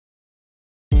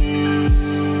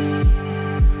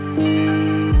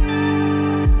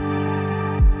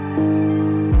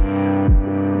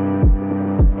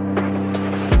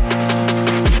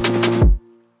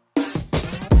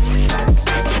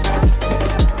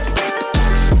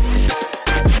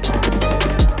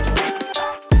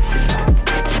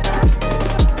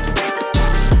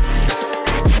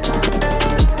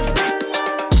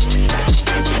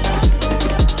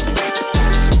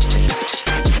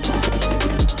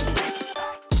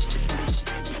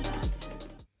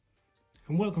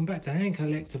and welcome back to Hand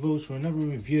Collectibles for another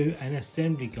review and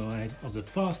assembly guide of the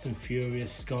Fast and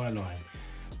Furious Skyline.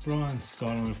 Brian's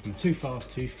Skyline from Too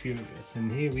Fast, 2 Furious, and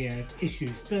here we have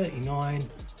issues 39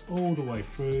 all the way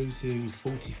through to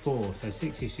 44, so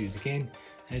 6 issues again.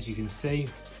 As you can see,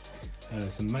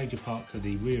 some major parts of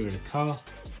the rear of the car,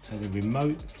 the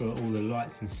remote for all the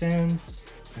lights and sounds,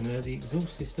 and the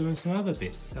exhaust system and some other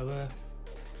bits. So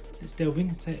let's delve in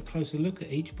and take a closer look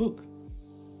at each book.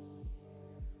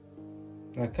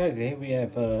 Okay, so here we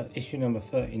have issue number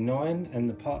 39 and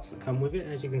the parts that come with it.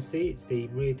 As you can see, it's the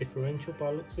rear differential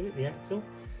by the looks of it, the axle.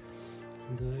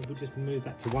 And we'll just move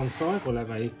that to one side. We'll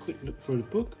have a quick look through the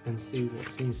book and see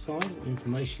what's inside, what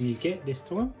information you get this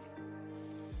time.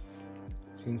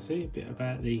 As you can see, a bit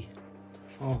about the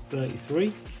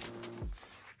R33,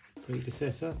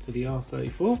 predecessor to the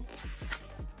R34.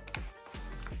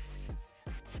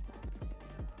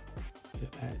 A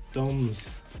bit about Dom's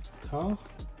car.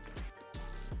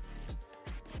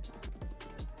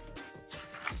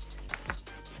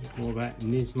 More about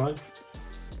Nismo.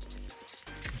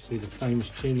 You see the famous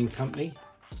tuning company,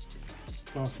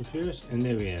 Fast and Furious, and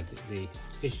there we have it, the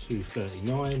issue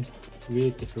 39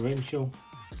 rear differential,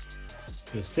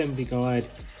 the assembly guide,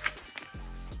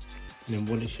 and then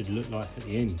what it should look like at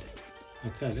the end.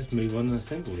 Okay, let's move on and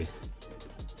assemble this.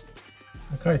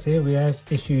 Okay, so here we have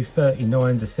issue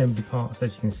 39's assembly parts.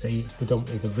 As you can see, it's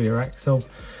predominantly the rear axle.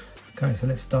 Okay, so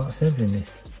let's start assembling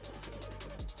this.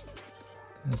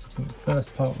 So I think the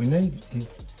first part we need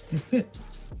is this bit,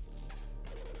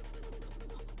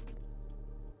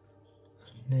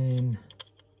 and then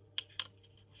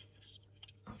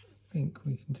I think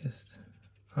we can just,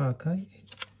 okay,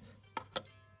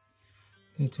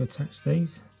 need to attach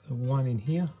these, so one in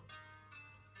here,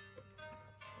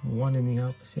 one in the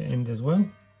opposite end as well,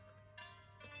 and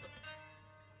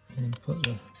then put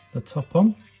the top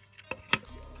on.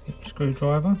 Let's get the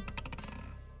screwdriver.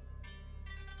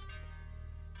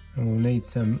 And we'll need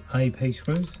some AP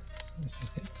screws. Let's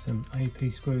just get some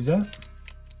AP screws out.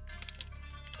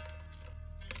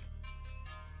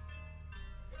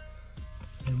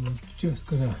 And we're just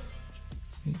gonna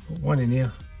put one in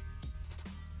here.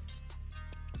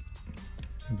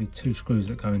 There'll be 2 screws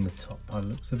that go in the top by the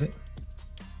looks of it.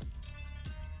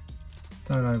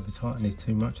 Don't over tighten these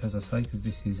too much, as I say, because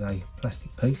this is a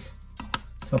plastic piece,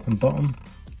 top and bottom.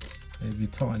 So if you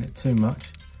tighten it too much,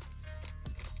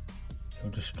 it'll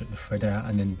just strip the thread out,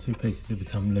 and then the 2 pieces will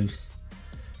become loose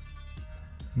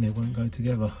and they won't go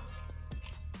together.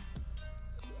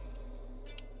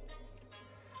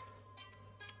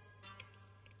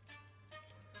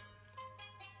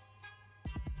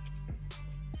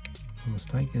 My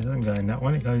mistake, it doesn't go in that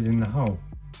one, it goes in the hole.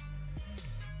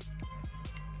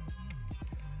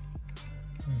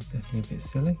 It's definitely a bit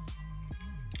silly.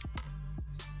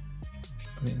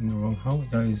 Put it in the wrong hole,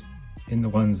 it goes in the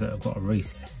ones that have got a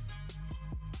recess.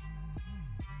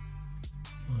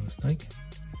 Mistake.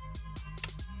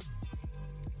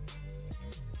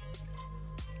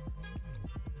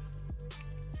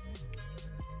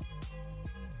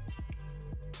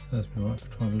 Serves me right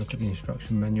for trying to look at the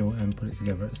instruction manual and put it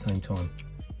together at the same time.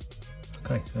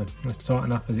 Okay, so let's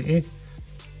tighten up as it is.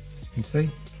 You can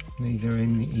see these are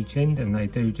in each end and they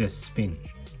do just spin.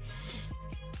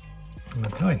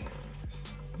 Okay, so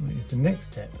what is the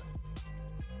next step?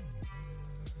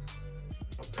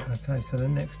 Okay, so the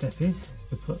next step is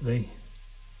to put the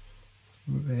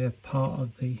rear part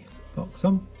of the box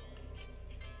on.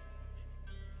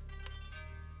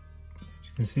 As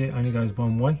you can see, it only goes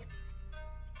one way.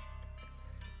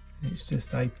 It's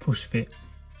just a push fit.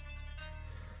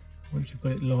 Once you've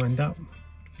got it lined up,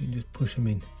 you can just push them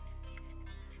in.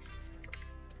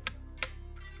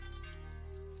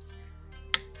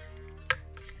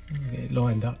 Get it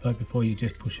lined up though before you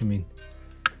just push them in.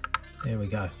 There we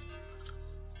go.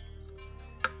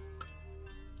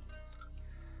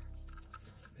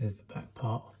 There's the back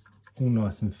part, all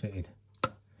nice and fitted.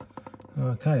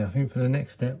 Okay, I think for the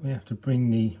next step we have to bring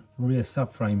the rear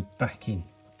subframe back in.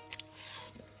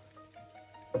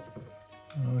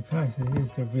 Okay, so here's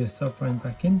the rear subframe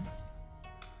back in.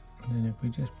 And then if we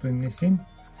just bring this in,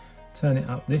 turn it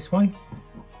up this way,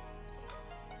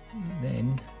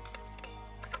 then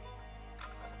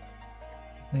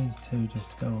these 2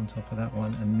 just go on top of that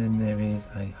one, and then there is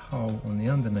a hole on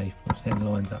the underneath which then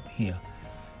lines up here.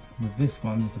 With this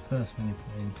one, is the first one you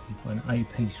put in, so you put an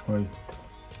AP screw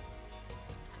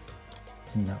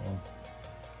in that one.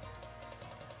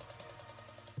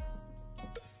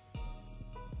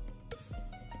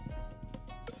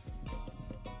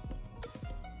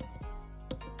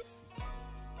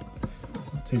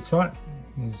 It's not too tight.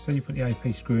 You can see you put the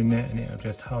AP screw in there and it'll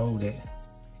just hold it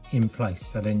in place,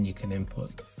 so then you can then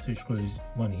put 2 screws,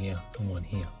 one here and one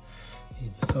here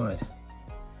either side,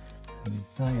 and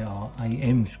they are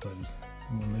AM screws.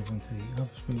 And we'll move on to the other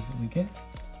screws that we get.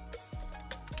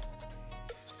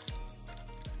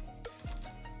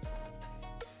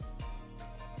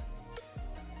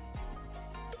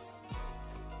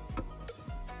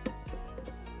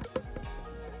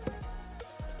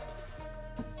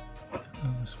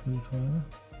 Another screwdriver.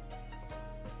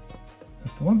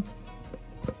 That's the one.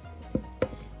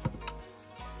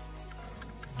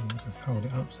 And I'll just hold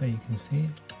it up so you can see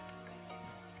it.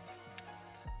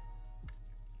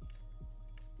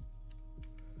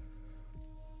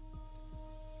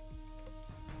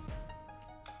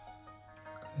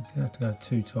 So you don't have to go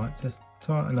too tight, just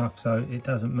tight enough so it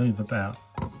doesn't move about.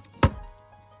 Put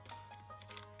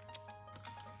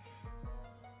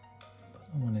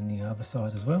one in the other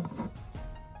side as well.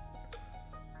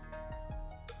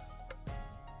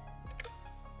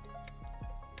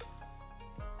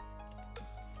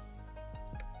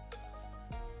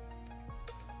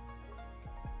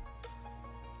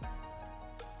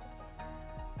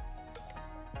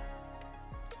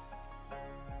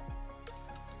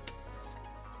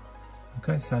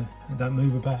 Okay, so it don't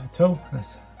move about at all.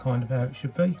 That's kind of how it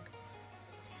should be.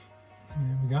 And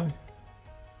there we go.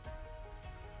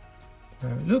 How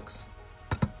it looks.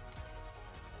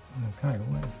 Okay,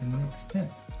 what is the next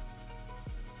step?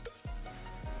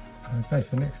 Okay,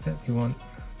 for the next step you want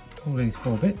all these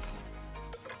 4 bits.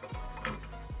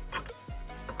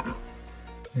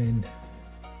 Then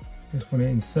just want to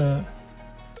insert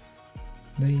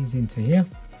these into here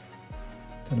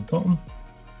to the bottom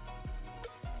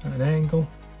at an angle.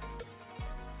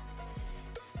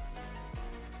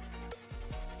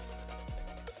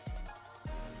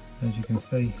 As you can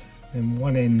see, then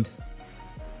one end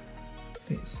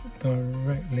fits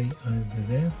directly over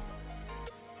there.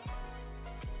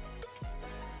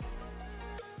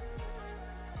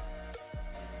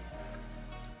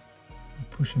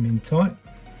 Push them in tight,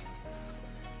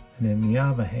 and then the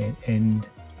other end,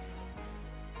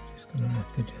 just going to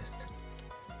have to just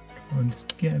try and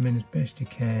just get them in as best you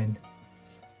can,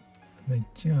 and they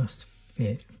just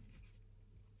fit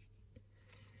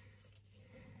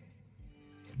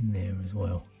in there as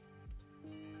well,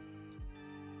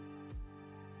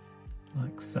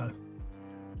 like so.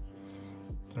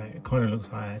 So it kind of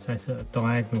looks like that, so it's a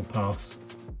diagonal pass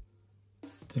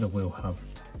to the wheel hub.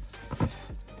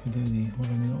 We do the one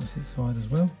on the opposite side as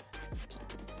well.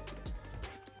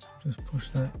 Just push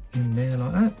that in there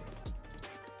like that.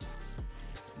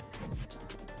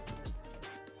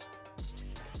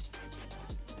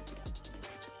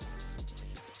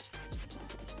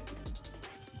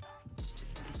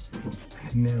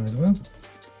 In there as well.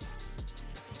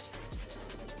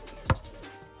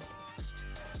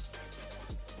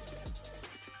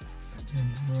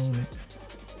 And roll it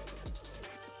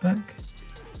back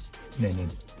and then in.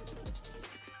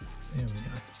 There we go.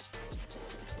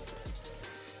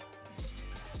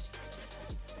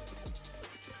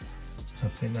 I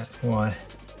think that's why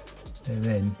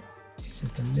then it's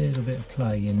just a little bit of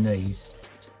play in these,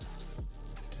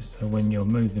 just so when you're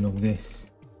moving all this,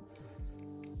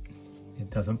 it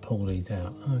doesn't pull these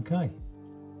out. Okay,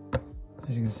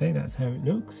 as you can see, that's how it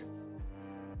looks.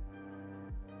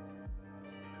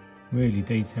 Really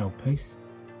detailed piece.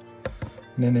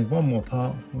 And then there's one more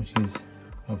part, which is,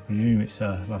 I presume it's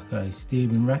like a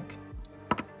steering rack,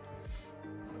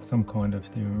 some kind of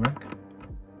steering rack,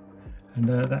 and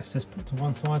that's just put to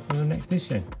one side for the next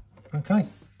issue. Okay,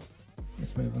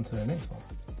 let's move on to the next one.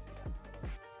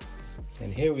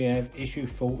 And here we have issue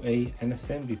 40 and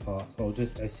assembly parts, or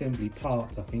just assembly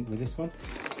parts I think with this one,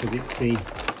 because it's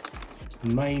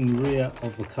the main rear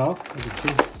of the car. As you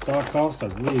see, die cast, so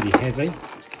really heavy,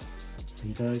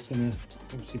 and it's going to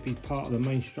obviously be part of the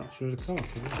main structure of the car.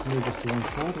 So let's move this to one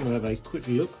side and we'll have a quick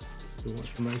look at what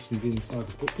information's inside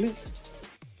the booklet.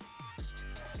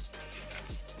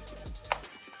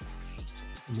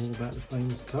 More about the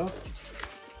famous car.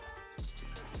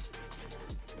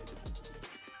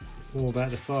 More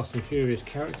about the Fast and Furious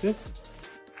characters.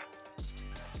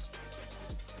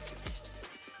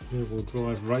 Rear-wheel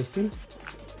drive racing.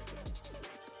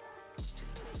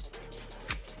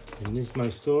 In this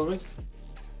Nismo story,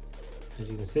 as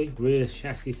you can see, rear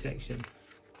chassis section.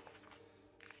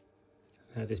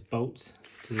 Now this bolts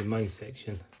to the main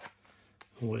section,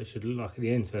 and what it should look like at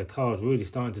the end. So the car is really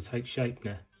starting to take shape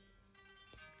now.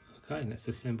 Okay, let's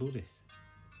assemble this.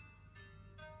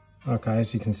 Okay,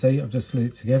 as you can see, I've just slid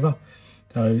it together.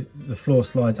 So the floor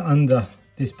slides under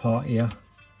this part here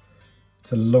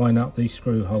to line up these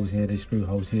screw holes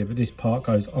here, but this part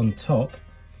goes on top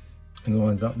and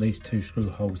lines up these two screw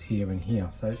holes here and here.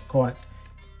 So it's quite,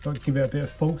 got to give it a bit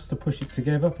of force to push it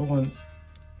together, but once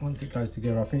it goes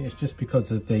together, I think it's just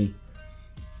because of the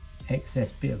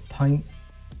excess bit of paint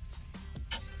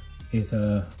is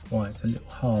why it's a little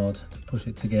hard to push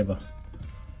it together.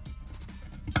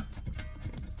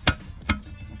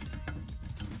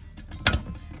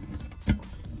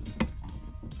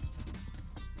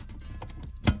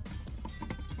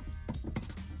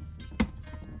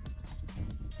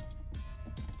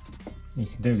 You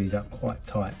can do these up quite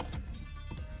tight.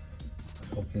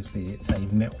 Obviously it's a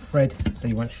metal thread, so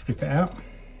you won't strip it out.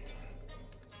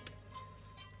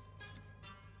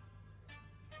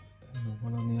 Let's do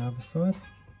one on the other side.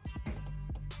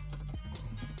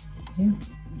 Here.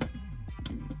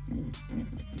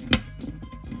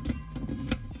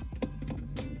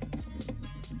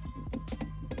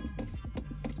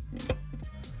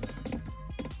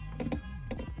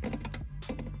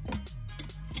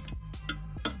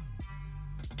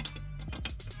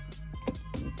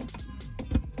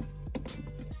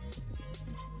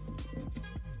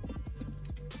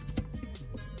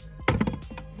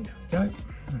 Go,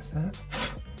 that's that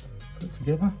put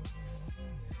together,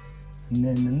 and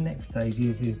then the next stage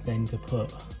is then to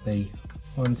put the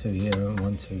 1, 2 here and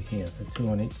 1, 2 here, so 2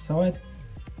 on each side.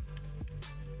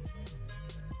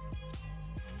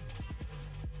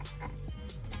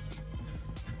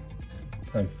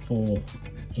 So 4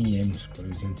 EM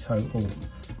screws in total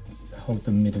to hold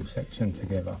the middle section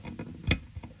together.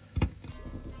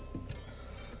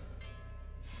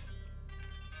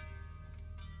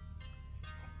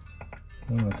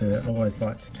 When I do it, I always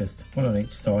like to just 1 on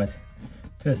each side,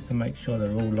 just to make sure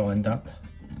they're all lined up.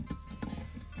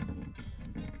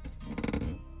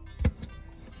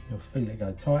 You'll feel it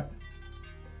go tight.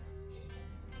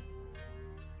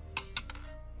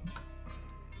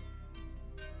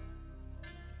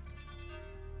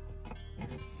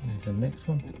 There's the next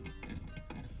one.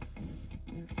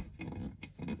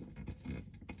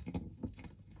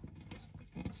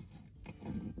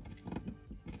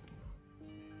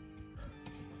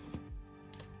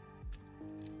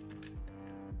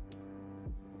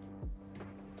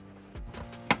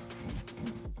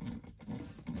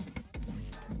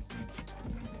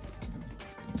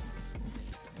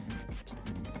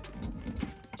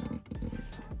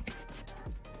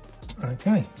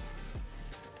 Okay,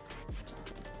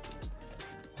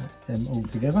 that's them all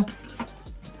together.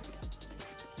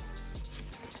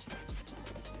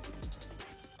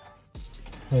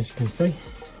 As you can see,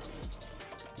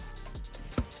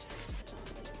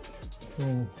 it's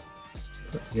all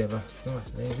put together nice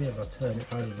and easy. If I turn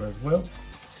it over as well,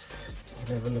 and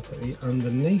have a look at the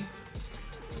underneath.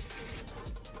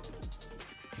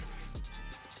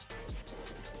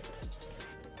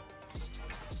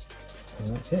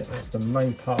 And that's it, that's the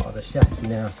main part of the chassis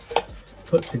now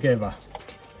put together.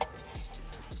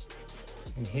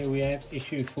 And here we have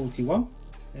issue 41,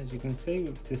 as you can see,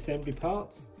 with its assembly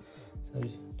parts. So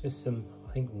just some,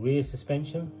 I think, rear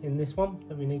suspension in this one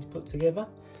that we need to put together.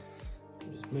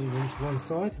 Just move into one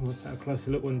side and we'll take a closer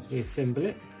look once we assemble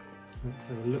it. Let's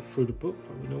have a look through the book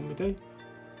like we normally do.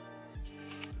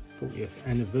 40th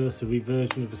anniversary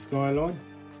version of the Skyline.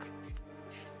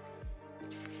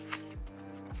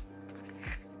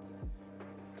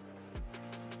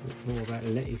 More about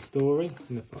Letty's story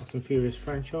in the Fast and Furious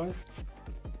franchise.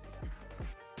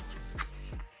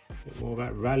 A bit more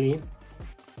about rallying.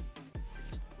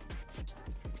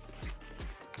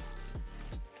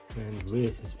 And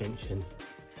rear suspension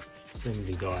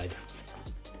assembly guide.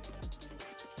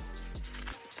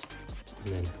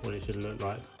 And then what it should look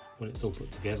like when it's all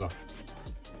put together.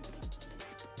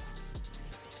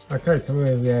 Okay, so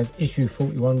we have issue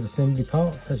 41's assembly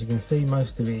parts. As you can see,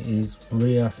 most of it is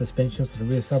rear suspension for the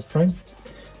rear subframe.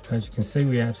 As you can see,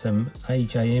 we have some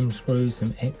AJM screws,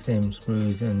 some XM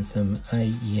screws and some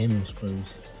AEM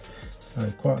screws.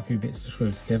 So quite a few bits to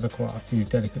screw together, quite a few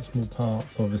delicate small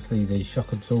parts. Obviously the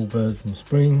shock absorbers and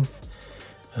springs.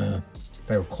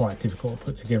 They were quite difficult to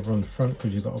put together on the front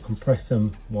because you've got to compress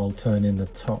them while turning the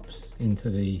tops into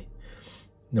the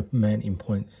mounting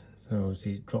points. So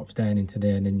obviously it drops down into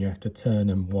there and then you have to turn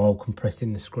them while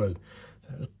compressing the screw.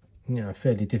 So it's, you know,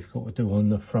 fairly difficult to do on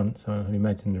the front, so I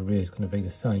imagine the rear is going to be the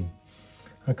same.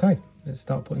 Okay, let's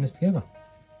start putting this together.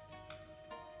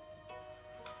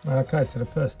 Okay, so the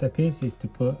first step is to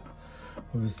put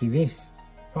obviously this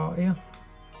part here.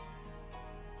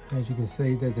 As you can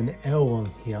see, there's an L on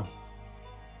here.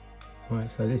 Right,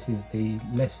 so this is the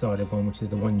left-sided one, which is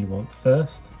the one you want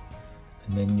first.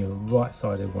 And then your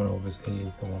right-sided one obviously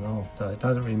is the one after. It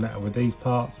doesn't really matter with these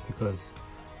parts because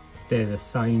they're the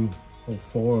same, all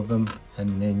 4 of them.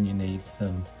 And then you need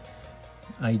some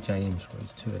AJM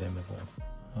screws, 2 of them as well.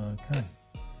 Okay,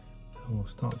 so we'll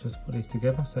start just put these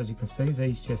together. So as you can see,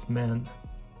 these just mount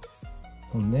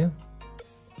on there.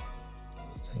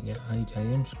 Take your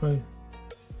AJM screw,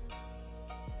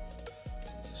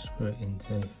 just screw it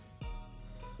into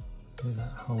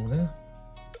that hole there.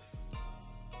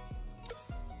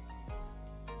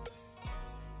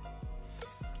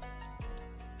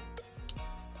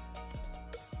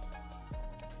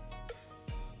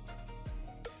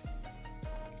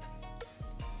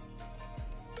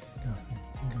 Go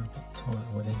a bit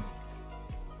tighter with him.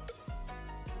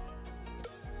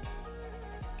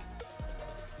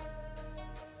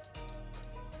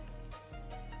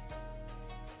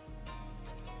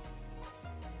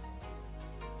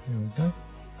 There we go.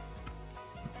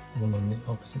 One on the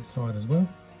opposite side as well.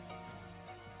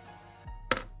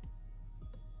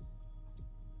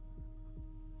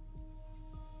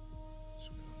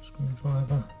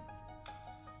 Screwdriver.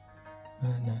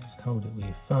 And now just hold it with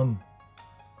your thumb.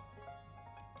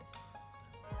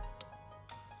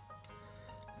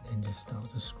 And then just start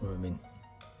to screw them in.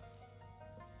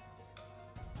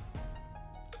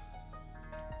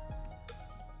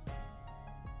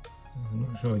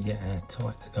 I'm not sure yet how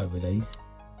tight to go with these.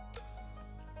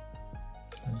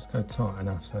 So just go tight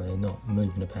enough so they're not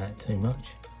moving about too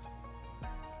much.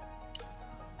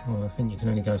 Well, I think you can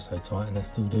only go so tight and they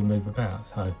still do move about,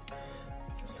 so it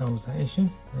solves that issue.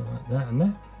 They're like that and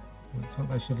that. That's what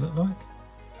they should look like.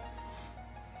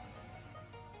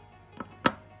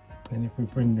 Then if we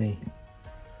bring the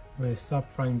rear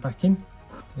subframe back in,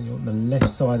 so you want the left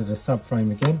side of the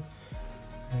subframe again,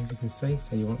 as you can see.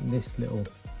 So you want this little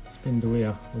spindle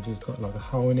here, which has got like a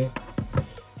hole in it,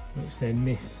 which then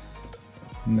this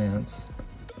mounts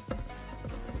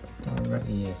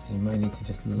directly here. So you may need to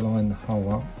just line the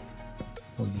hole up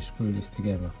before you screw this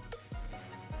together.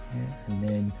 Yeah, and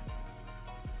then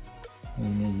we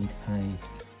need a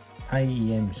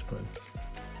AEM screw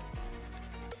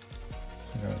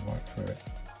to go right through it.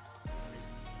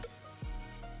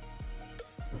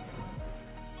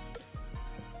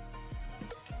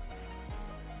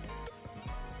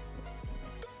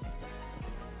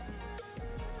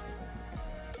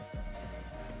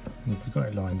 If you've got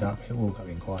it lined up, it will go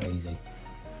in quite easy.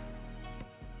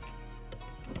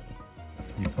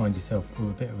 If you find yourself with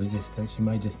a bit of resistance, you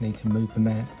may just need to move the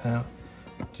mount about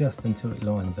just until it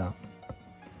lines up.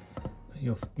 But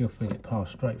you'll feel it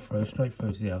pass straight through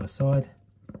to the other side.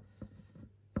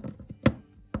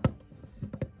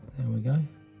 There we go. And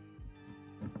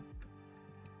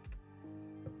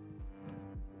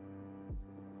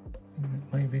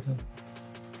that may be the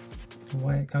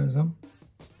way it goes on.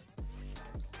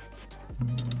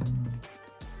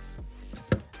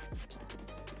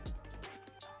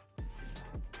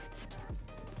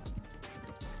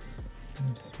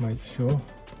 Just make sure.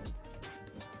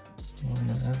 Line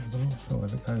that out. I'm not sure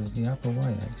if it goes the other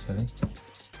way actually,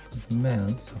 because the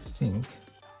mounts, I think,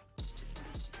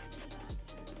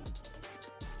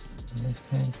 the left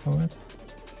hand side.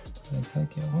 Do they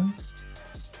take it away?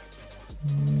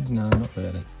 No, not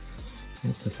really.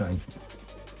 It's the same.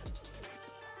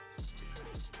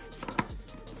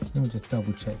 Let me just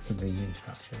double check for the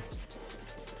instructions.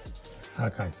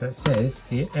 Okay, so it says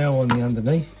the L on the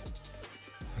underneath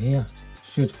here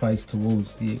should face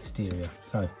towards the exterior,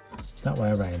 so that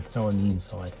way around, so on the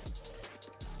inside.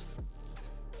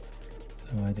 So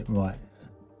I had it right.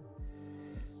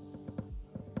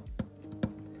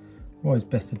 Always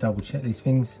best to double check these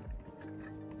things,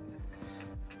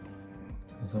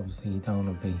 because obviously you don't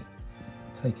want to be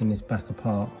taking this back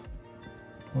apart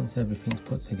once everything's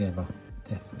put together.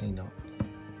 Definitely not.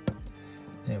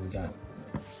 There we go.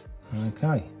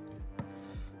 Okay.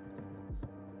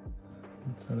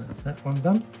 So that's that one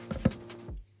done.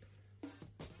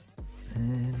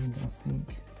 And I think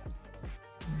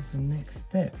that's the next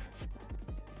step.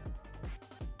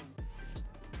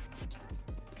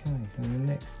 Okay, so the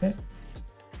next step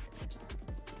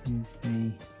is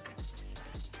the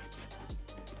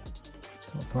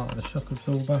top part of the shock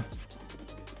absorber.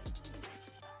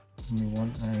 And we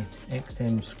want a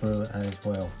XM screw as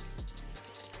well.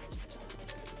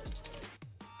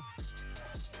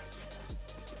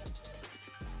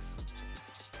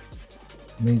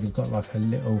 And these have got like a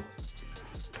little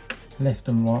left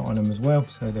and right on them as well,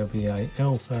 so there'll be a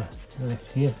L for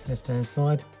left here, left hand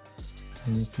side,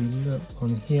 and if you look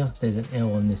on here, there's an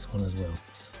L on this one as well.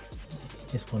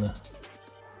 You just want to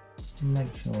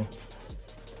make sure you've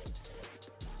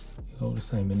got all the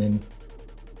same, and then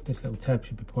this little tab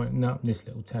should be pointing up, and this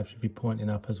little tab should be pointing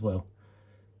up as well.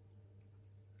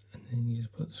 And then you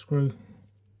just put the screw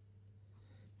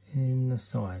in the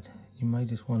side. You may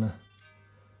just want to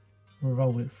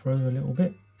roll it through a little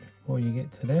bit before you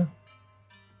get to there.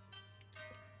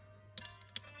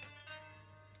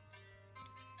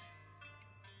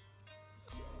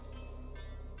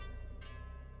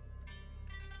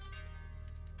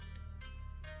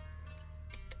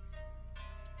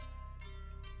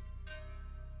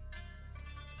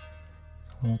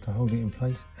 I want to hold it in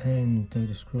place and do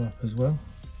the screw up as well.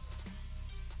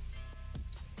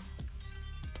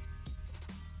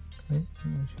 Okay,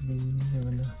 that should be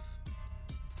near enough.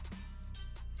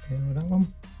 Okay, with that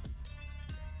one.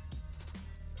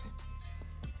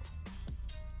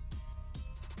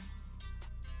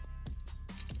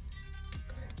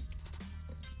 Okay.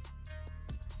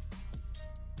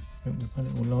 I think we've got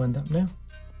it all lined up now.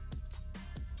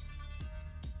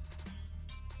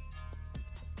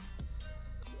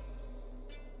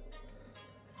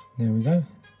 There we go,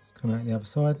 come out the other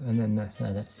side, and then that's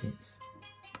how that sits.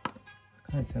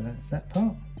 Okay, so that's that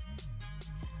part.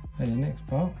 And the next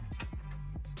part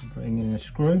is to bring in a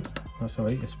screw, oh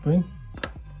sorry, a spring.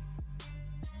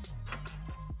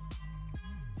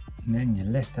 And then your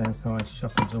left hand side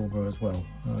shock absorber as well.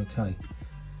 Okay,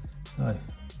 so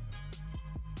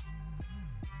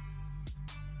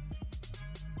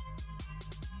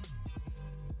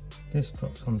this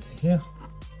drops onto here.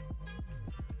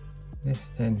 This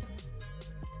then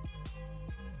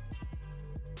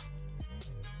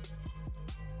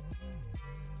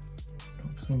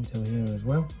drops into here as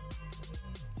well,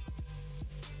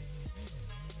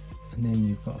 and then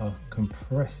you've got to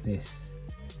compress this.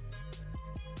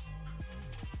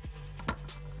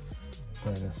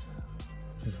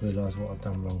 Just realised what I've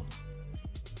done wrong.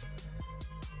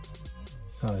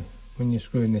 So when you're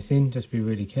screwing this in, just be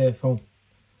really careful.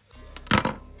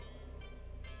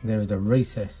 There is a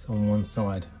recess on one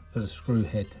side for the screw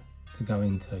head to go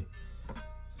into, so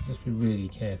just be really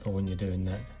careful when you're doing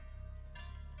that,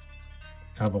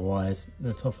 otherwise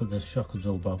the top of the shock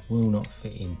absorber will not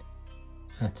fit in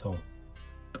at all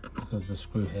because the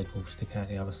screw head will stick out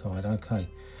the other side. Okay,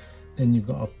 then you've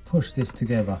got to push this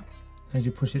together. As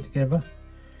you push it together,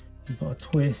 you've got to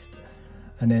twist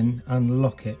and then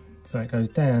unlock it so it goes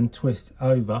down, twists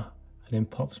over and then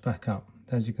pops back up.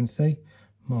 As you can see,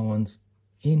 my one's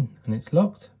in and it's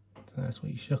locked, so that's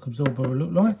what your shock absorber will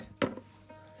look like.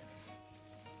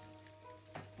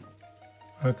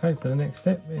 Okay, for the next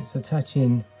step, it's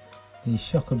attaching the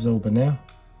shock absorber now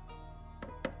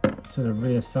to the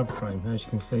rear subframe. As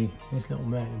you can see, this little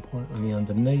mounting point on the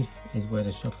underneath is where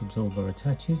the shock absorber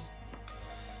attaches.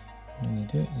 When you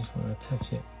do it, you just want to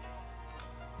attach it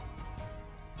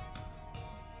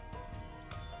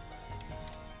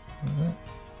like that.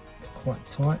 It's quite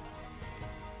tight.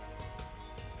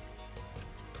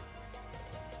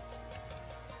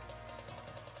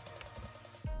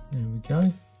 There we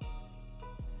go.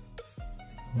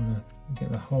 I want to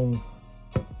get the hole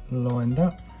lined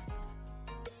up.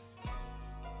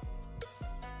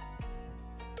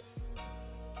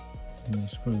 And the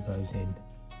screw goes in.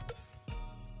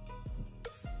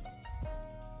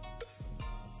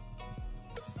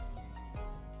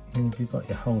 And if you've got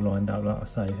your hole lined up, like I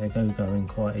say, they go in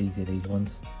quite easy, these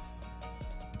ones.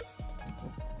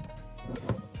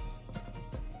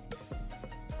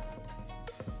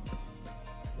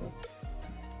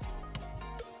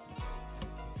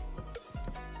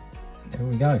 There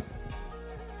we go.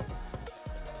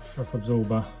 Shock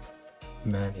absorber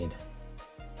mounted.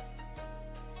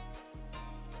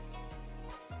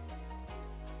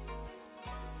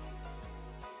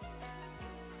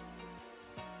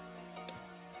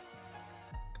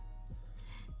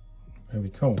 Very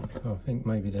cool. So I think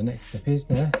maybe the next step is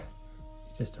now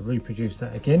just to reproduce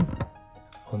that again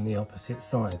on the opposite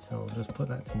side. So I'll just put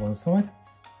that to one side.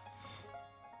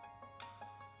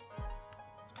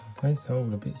 Okay, so all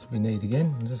the bits we need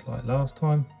again, just like last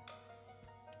time.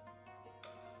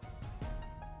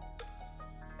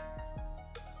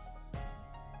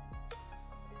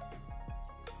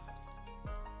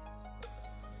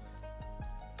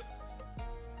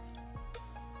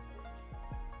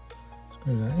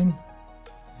 Screw that in.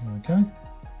 There we go.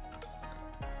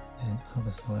 And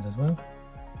other side as well.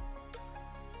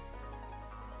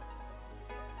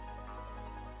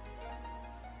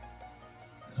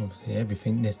 Obviously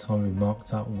everything this time we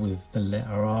marked up with the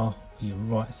letter R for your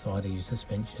right side of your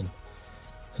suspension,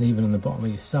 and even on the bottom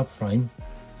of your subframe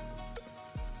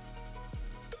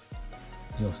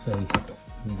you'll see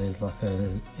there's like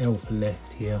an L for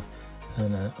left here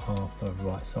and an R for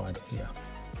right side here,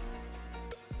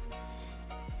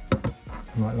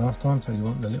 like last time. So you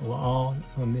want the little R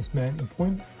that's on this mounting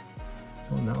point,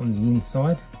 you want that on the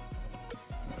inside.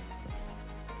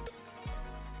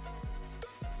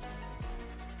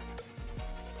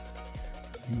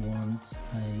 You want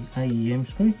AEM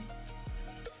screw.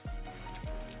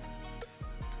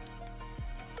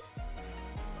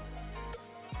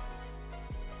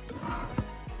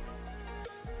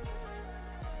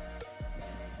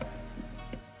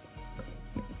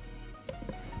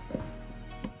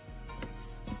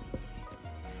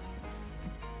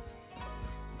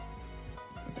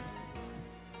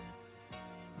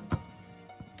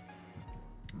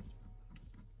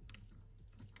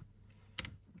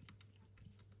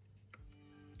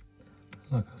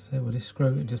 Like I said, with this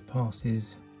screw, it just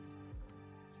passes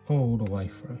all the way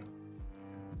through.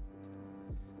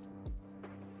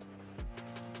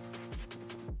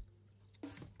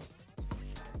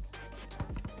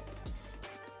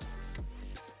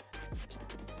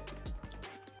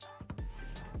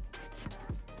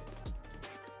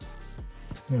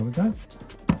 There we go.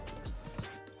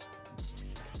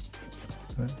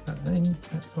 So that's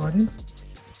that side in.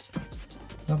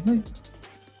 Lovely.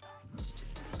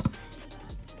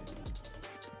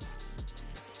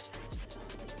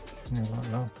 Now,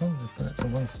 like last time, just put it to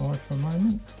one side for a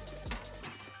moment.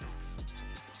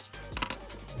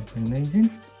 Bring these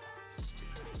in.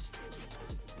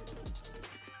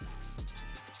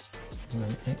 And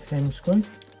an XM screw.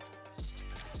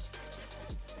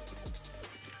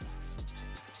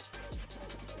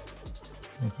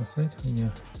 Like I said, when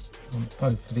you want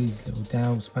both of these little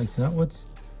dowels facing upwards,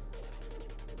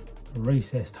 a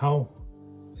recessed hole,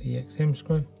 the XM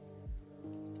screw.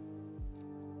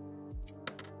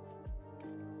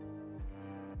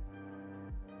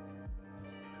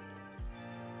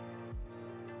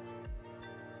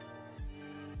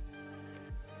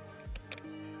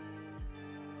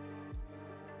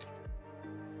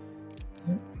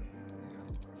 Yep.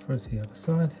 Through to the other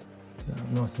side, get it up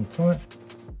nice and tight.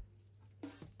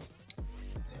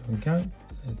 There we go.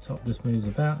 So the top just moves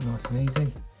about nice and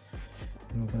easy.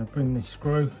 And we're going to bring this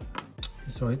screw,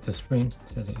 sorry, the spring,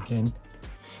 said it again.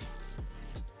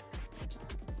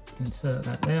 Insert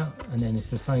that there, and then it's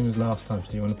the same as last time.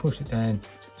 So you want to push it down,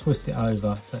 twist it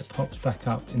over so it pops back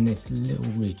up in this little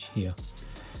ridge here.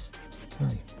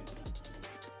 Okay.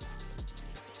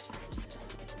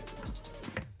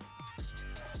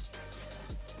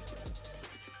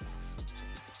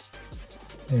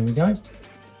 There we go.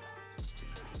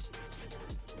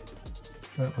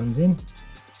 That one's in.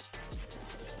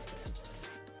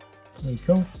 Very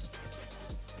cool.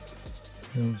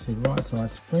 And obviously right side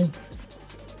spring.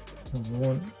 We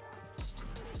want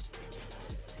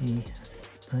the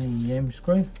AEM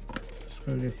screw.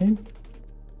 Screw this in.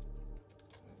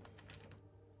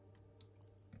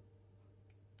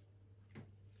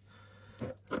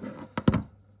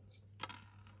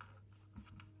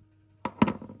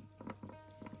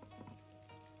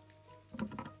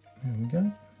 There we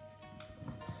go.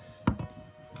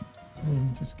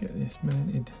 And just get this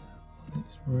mounted on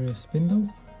its rear spindle.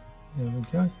 There we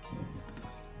go.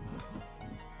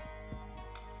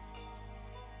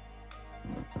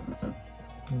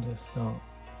 And just start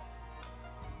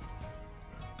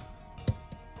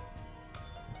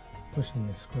pushing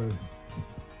the screw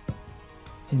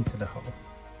into the hole.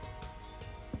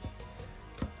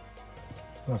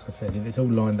 Like I said, if it's all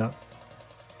lined up,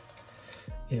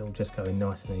 it'll just go in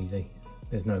nice and easy.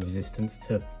 There's no resistance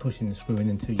to pushing the screw in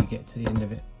until you get to the end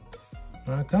of it.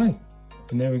 Okay,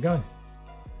 and there we go.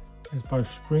 There's both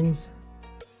springs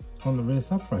on the rear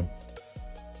subframe.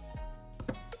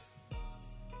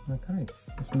 Okay,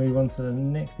 let's move on to the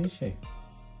next issue.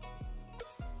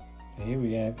 Here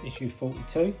we have issue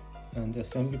 42 and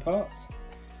assembly parts.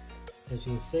 As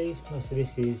you can see, most of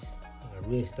this is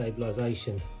rear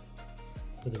stabilisation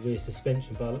for the rear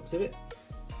suspension by the looks of it.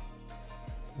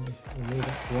 So we'll move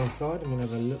that to one side and we'll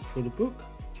have a look through the book.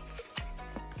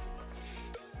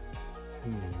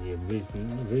 The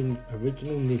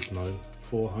original Nissan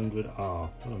 400R,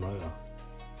 what a motor.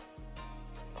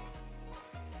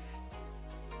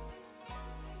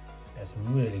 There's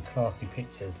some really classy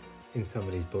pictures in some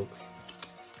of these books.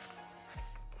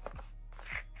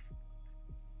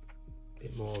 A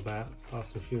bit more about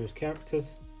Fast and Furious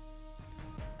characters.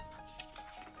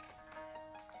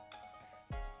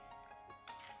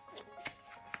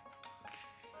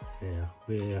 Yeah,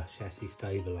 rear chassis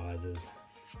stabilisers.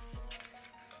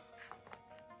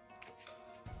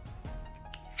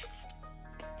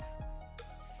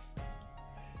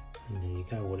 And there you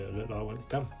go, what it'll look like when it's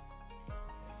done.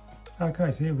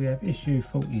 Okay, so here we have issue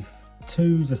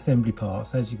 42's assembly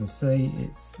parts. As you can see,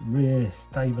 it's rear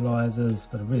stabilisers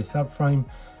for the rear subframe,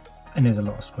 and there's a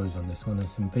lot of screws on this one.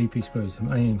 There's some BP screws,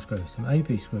 some AM screws, some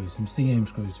AP screws, some CM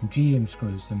screws, some GM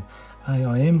screws, some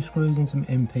AIM screws, and some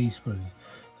MP screws.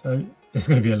 So there's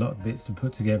going to be a lot of bits to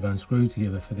put together and screw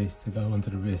together for this to go onto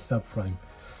the rear subframe.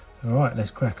 Alright, let's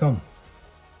crack on.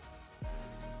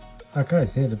 Okay,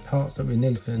 so here are the parts that we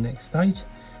need for the next stage.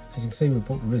 As you can see, we've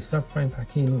brought the rear subframe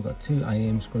back in, we've got 2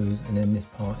 AM screws and then this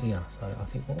part here. So I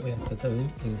think what we have to do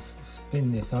is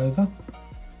spin this over.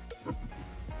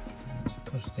 Just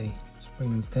push the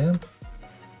springs down.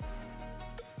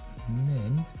 And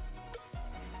then,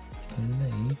 I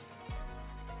believe,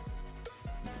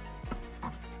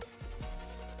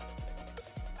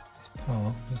 this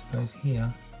part just goes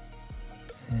here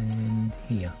and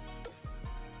here.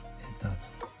 It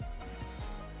does.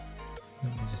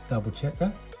 Let me just double check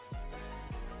that.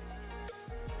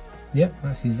 Yep,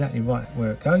 that's exactly right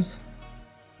where it goes.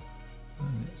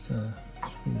 And let's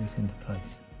screw this into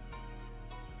place.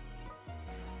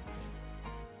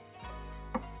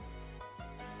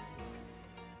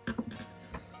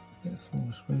 Get a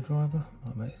smaller screwdriver,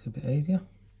 might make this a bit easier.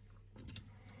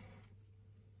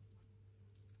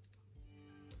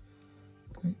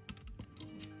 Okay.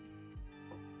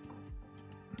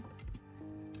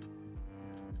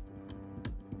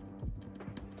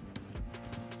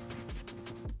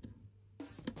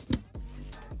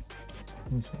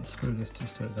 And sort of screw this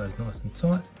just so it goes nice and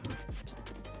tight.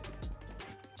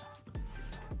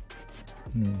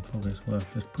 And then probably it's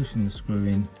worth just pushing the screw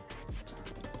in,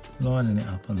 lining it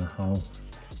up on the hole,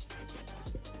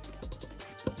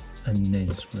 and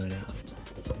then screwing it up.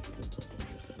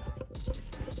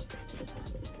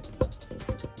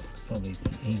 Probably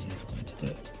the easiest way to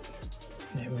do it.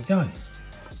 There we go.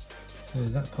 So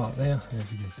there's that part there, and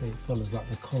as you can see, it follows like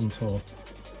the contour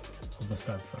of the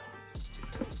subframe.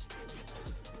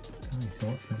 Okay, so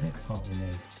what's the next part we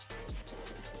need?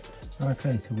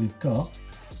 Okay, so we've got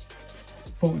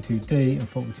 42D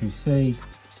and 42C.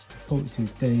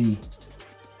 42D,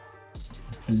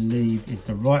 I believe, is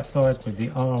the right side with the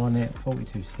R on it.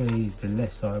 42C is the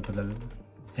left side with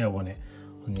the L on it,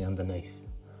 on the underneath.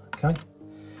 Okay,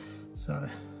 so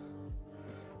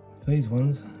these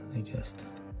ones, they just,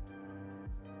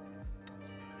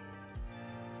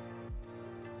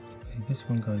 okay, this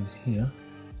one goes here.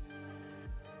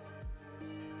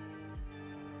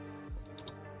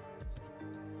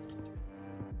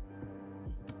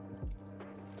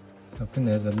 I think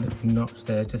there's a little notch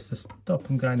there just to stop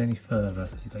them going any further.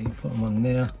 So you put them on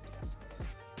there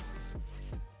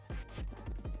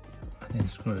and then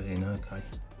screw it in. Okay,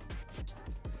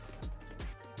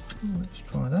 let's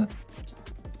try that.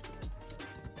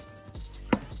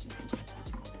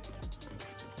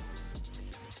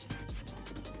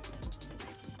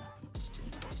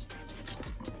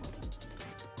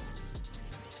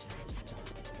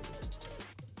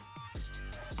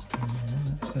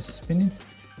 And that's just spinning.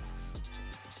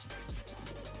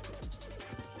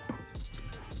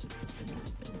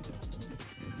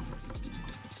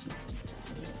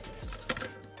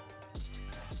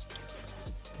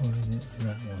 Or is it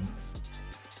that one?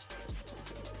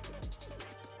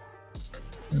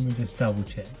 Let me just double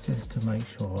check just to make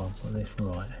sure I've got this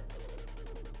right.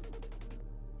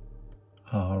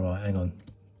 Oh, right, hang on.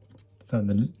 So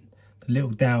the little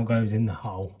dowel goes in the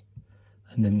hole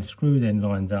and then the screw then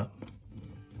lines up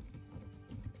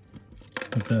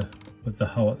with the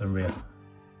hole at the rear.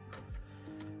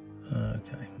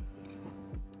 Okay.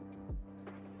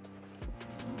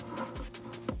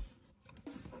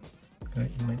 Okay,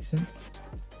 makes sense.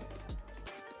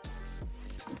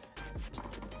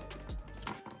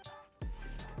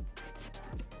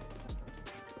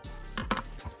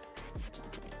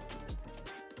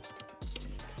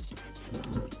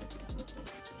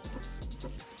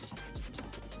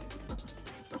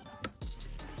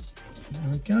 There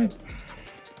we go.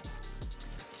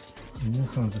 And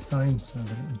this one's the same, so the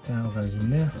little dowel goes in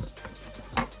there.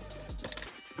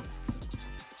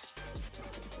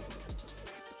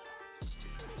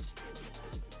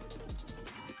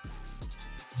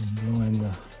 And line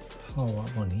the hole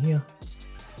up on here.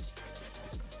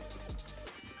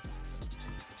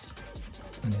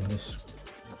 And then just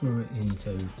screw it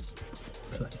into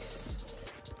place.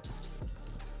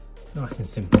 Nice and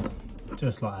simple,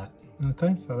 just like that.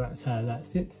 Okay, so that's how that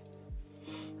sits.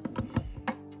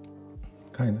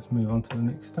 Okay, let's move on to the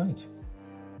next stage.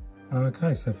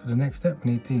 Okay, so for the next step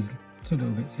we need these two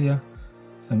little bits here,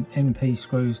 some MP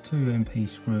screws, 2 MP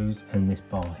screws, and this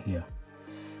bar here.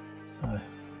 So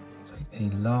take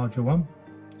the larger one,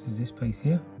 which is this piece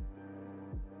here,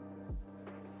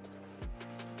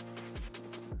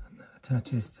 and that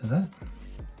attaches to that,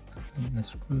 and the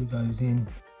screw goes in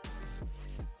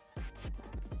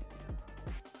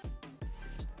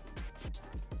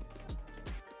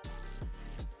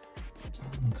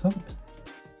on top.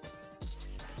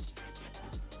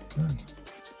 Okay.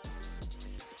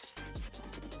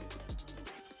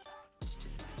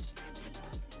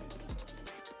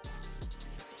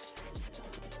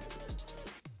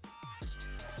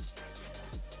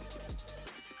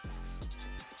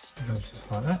 goes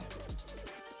just like that.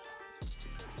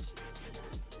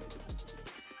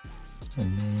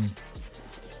 And then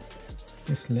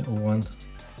this little one,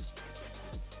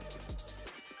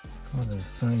 kind of the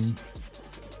same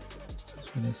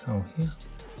as with this hole here.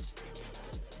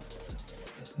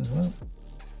 This as well.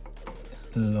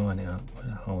 Just line it up where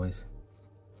the hole is.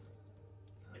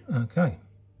 Okay.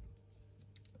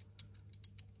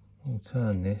 We'll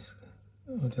turn this.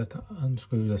 I'll just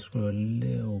unscrew the screw a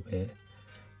little bit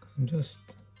because I'm just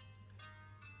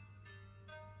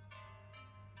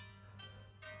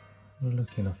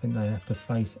looking. I think they have to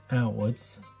face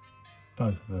outwards,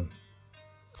 both of them.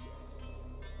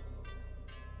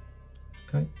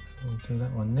 Okay, we'll do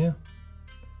that one now,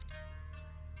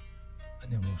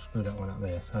 and then we'll screw that one up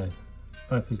there. So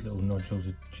both these little nodules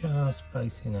are just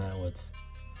facing outwards.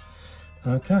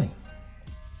 Okay.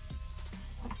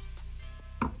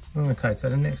 Okay, so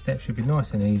the next step should be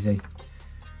nice and easy.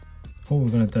 All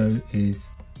we're going to do is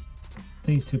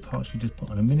these two parts we just put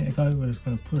on a minute ago, we're just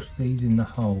going to push these in the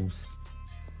holes.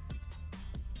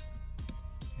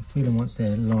 You feel them once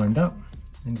they're lined up,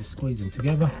 and just squeeze them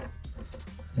together.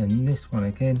 And this one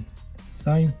again,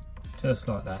 same, just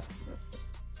like that.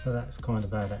 So that's kind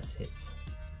of how that sits.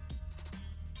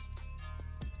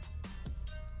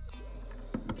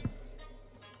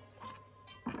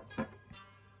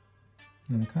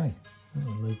 Okay,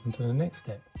 we'll move on to the next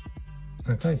step.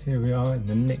 Okay, so here we are in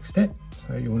the next step.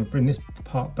 So you want to bring this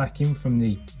part back in from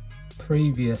the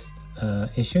previous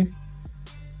issue.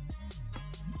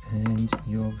 And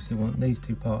you obviously want these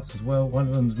two parts as well. One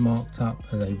of them's marked up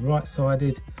as a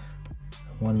right-sided,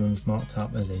 and one of them's marked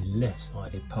up as a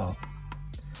left-sided part.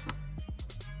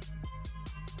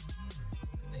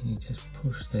 And then you just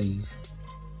push these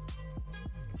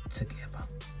together.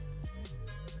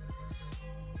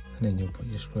 And then you'll put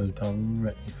your screw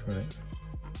directly through it.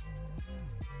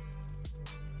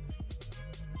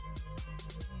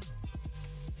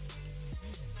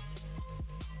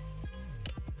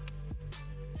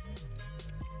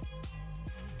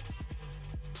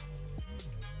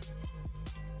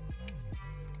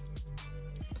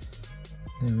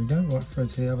 There we go, right through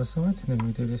to the other side, and then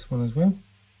we do this one as well.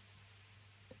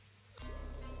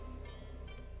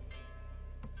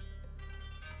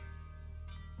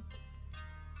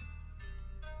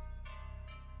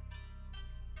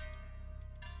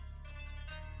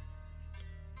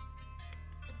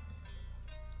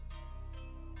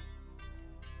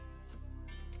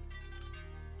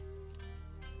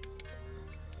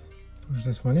 Push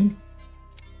this one in.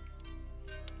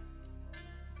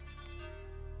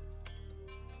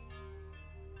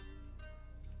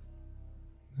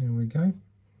 There we go.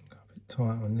 Got a bit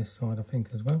tight on this side, I think,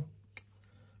 as well.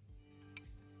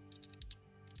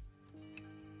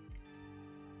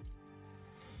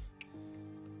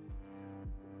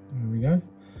 There we go.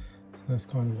 So that's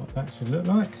kind of what that should look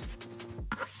like. Get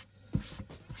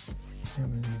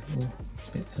rid of these little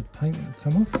bits of paint that have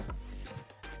come off.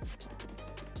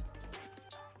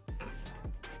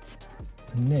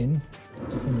 And then,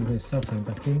 when we put something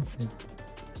back in, there's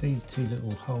these two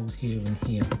little holes here and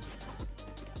here.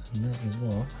 And that is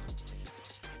what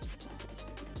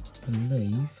I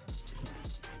believe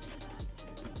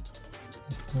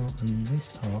this part and this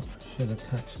part should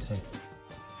attach to.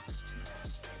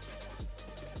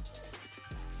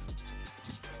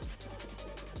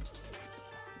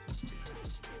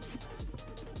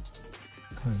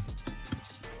 Okay,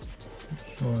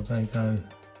 make sure they go.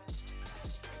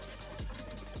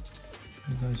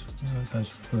 It goes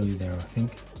through there, I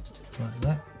think, like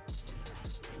that.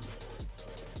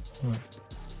 Right,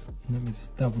 let me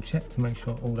just double check to make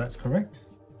sure all that's correct.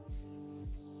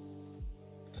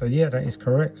 So yeah, that is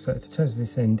correct. So to attach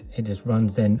this end, it just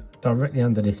runs then directly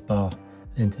under this bar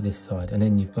into this side, and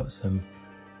then you've got some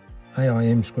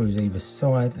AIM screws either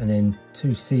side, and then two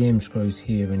CM screws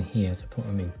here and here to put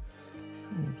them in. So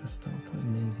we'll just start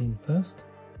putting these in first.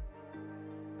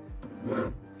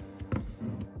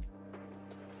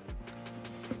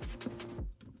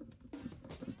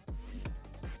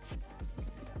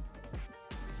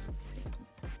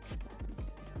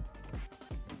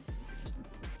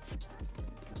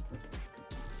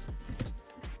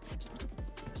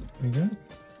 There we go.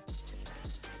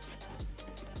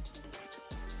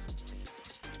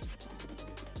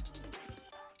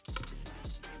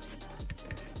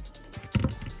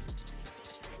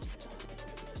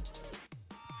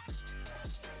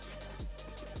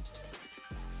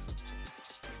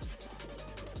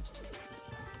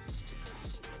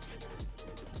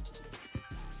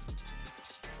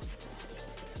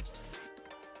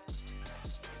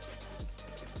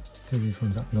 Do these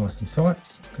ones up nice and tight,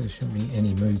 because there shouldn't be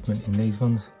any movement in these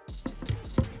ones.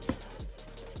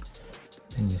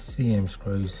 then your CM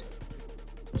screws,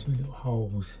 two little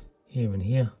holes here and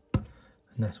here, and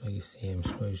that's where your CM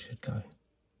screws should go.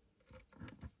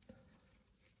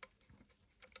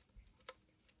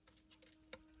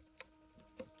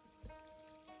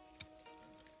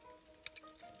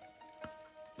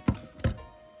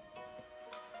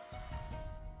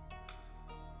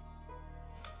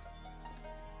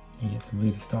 You get to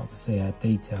really start to see how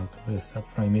detailed the rear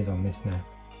subframe is on this now.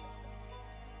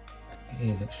 It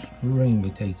is extremely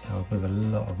detailed with a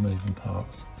lot of moving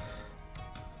parts.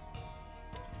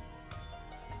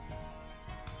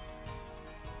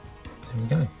 There we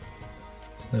go.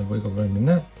 No wiggle room in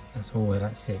that. That's all where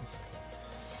that sits.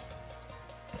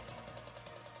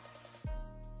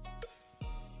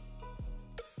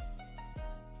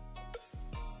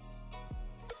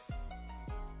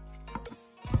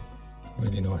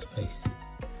 Really nice piece.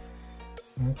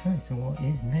 Okay, so what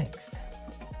is next?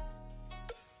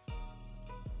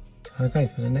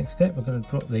 Okay, for the next step we're going to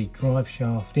drop the drive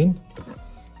shaft in.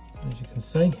 As you can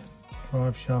see,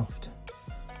 drive shaft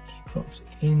just drops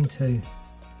into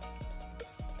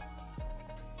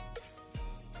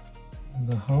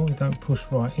the hole. You don't push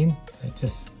right in, it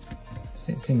just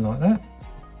sits in like that.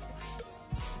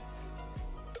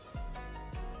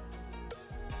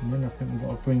 And then I think we've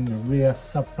got to bring the rear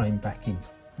subframe back in.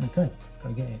 Okay, let's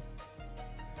go get it.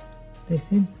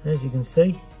 This in, as you can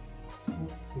see,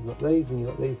 you've got these and you've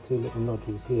got these two little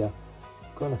nodules here.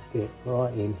 Gonna fit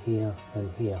right in here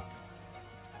and here.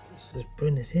 Let's just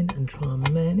bring this in and try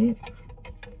and man it.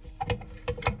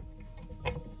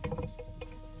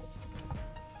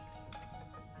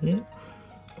 Yep.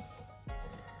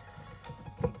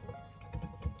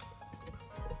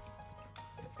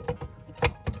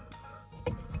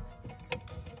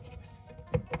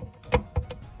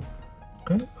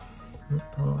 Okay,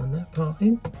 that part and that part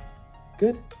in.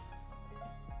 Good.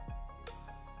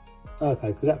 Okay,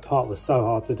 because that part was so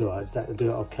hard to do, I just had to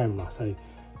do it off camera. So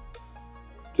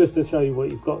just to show you what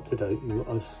you've got to do, you've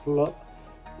got to slot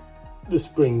the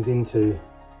springs into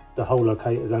the hole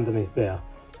locators underneath there,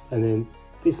 and then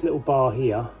this little bar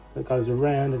here that goes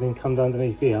around and then comes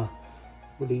underneath here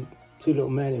with the two little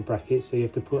mounting brackets. So you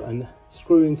have to put a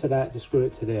screw into that to screw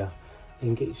it to there,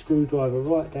 and get your screwdriver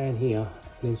right down here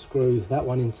and then screw that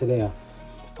one into there.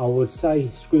 I would say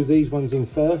screw these ones in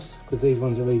first, because these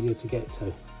ones are easier to get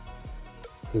to,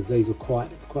 because these are quite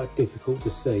difficult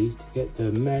to see, to get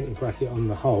the mounting bracket on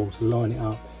the hole to line it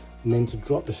up, and then to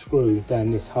drop the screw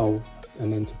down this hole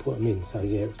and then to put them in. So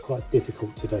yeah, it's quite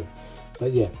difficult to do,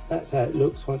 but yeah, that's how it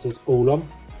looks once it's all on.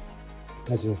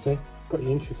 As you can see,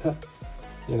 pretty intricate,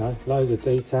 you know, loads of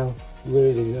detail,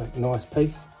 really nice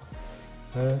piece.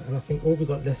 And I think all we've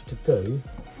got left to do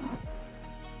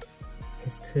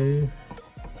is to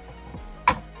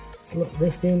slot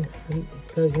this in, and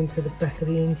it goes into the back of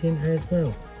the engine as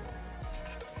well.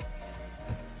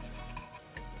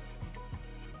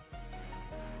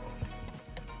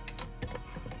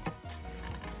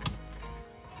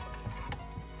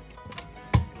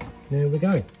 There we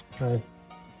go. So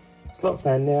slots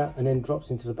down there and then drops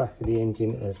into the back of the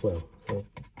engine as well. So,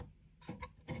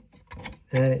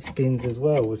 and it spins as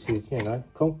well, which is, you know,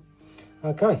 cool.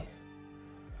 Okay,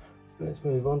 let's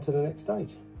move on to the next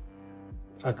stage.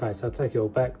 Okay, so I'll take it all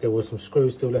back. There were some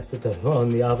screws still left to do on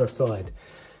the other side.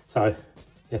 So you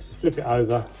have to flip it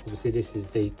over. Obviously this is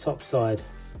the top side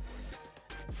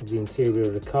of the interior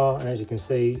of the car, and as you can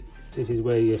see, this is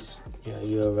where your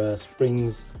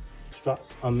springs,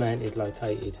 struts are mounted,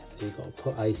 located. So you've got to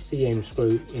put a CM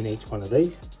screw in each one of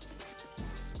these.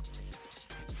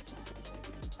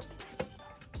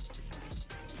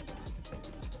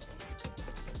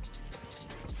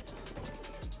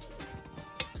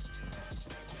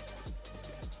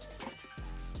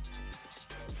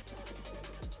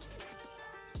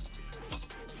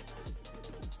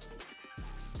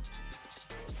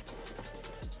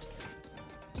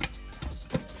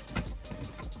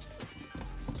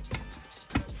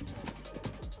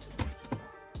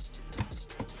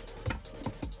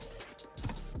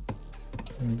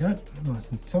 There we go, nice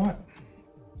and tight.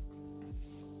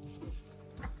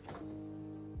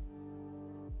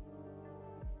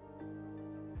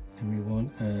 And we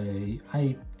want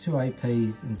two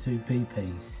APs and two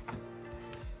BPs.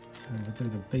 So we'll do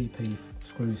the BP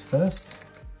screws first.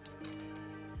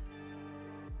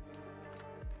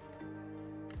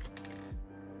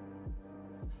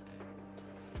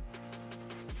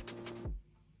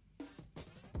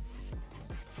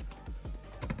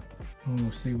 And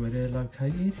we'll see where they're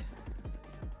located.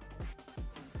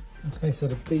 Okay, so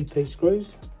the BP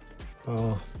screws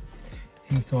are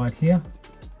inside here,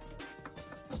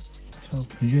 which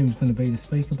I presume is going to be the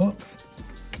speaker box.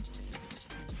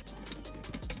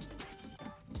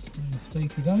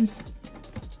 speaker goes.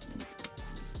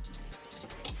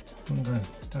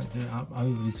 Don't do it up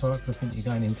overly tight because I think you're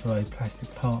going into a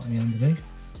plastic part on the underneath.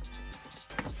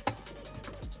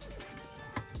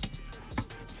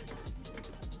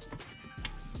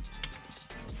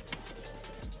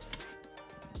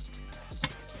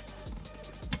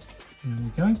 There we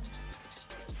go.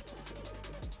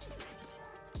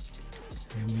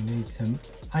 And we need some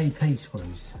AP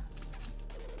screws.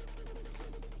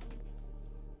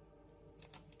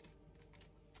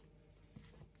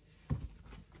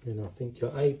 And I think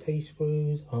your AP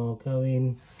screws are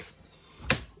going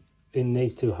in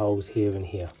these two holes here and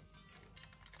here.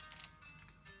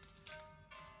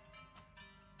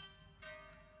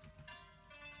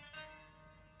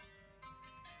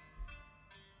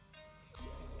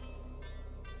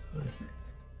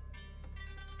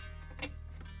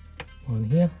 One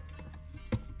here.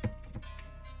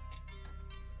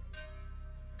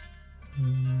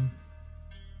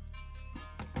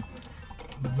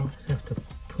 I might just have to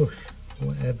push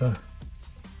whatever.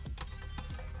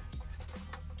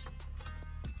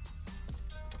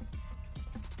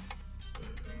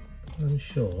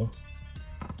 Unsure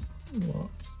what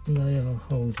they are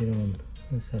holding on.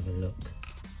 Let's have a look.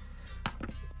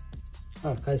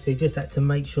 Okay, so you just had to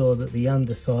make sure that the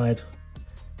underside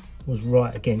was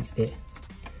right against it,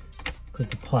 because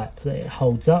the pipe that it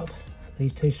holds up,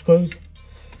 these two screws,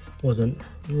 wasn't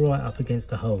right up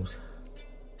against the holes.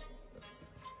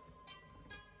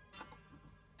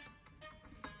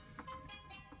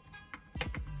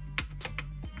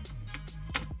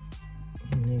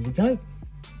 And there we go.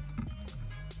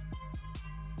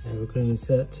 Now we're going to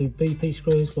insert two BP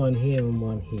screws, one here and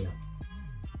one here.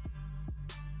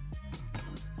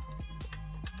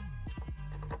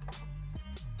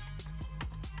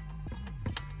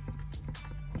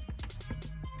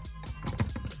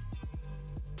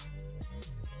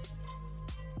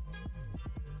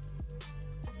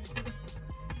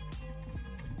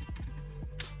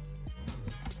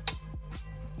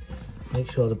 Make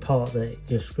sure the part that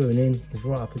you're screwing in is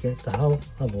right up against the hole,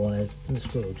 otherwise the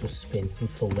screw will just spin and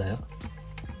fall out.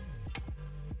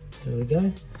 There we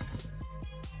go.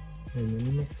 And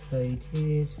the next stage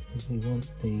is we want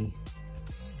the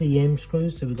CM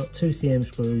screws. So we've got two CM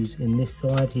screws in this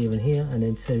side, here and here, and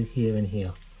then two here and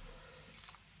here.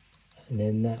 And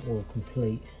then that will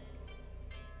complete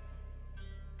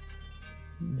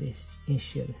this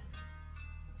issue.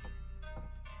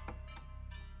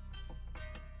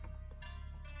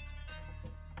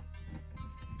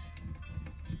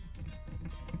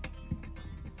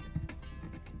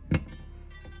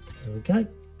 There we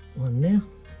go, one now.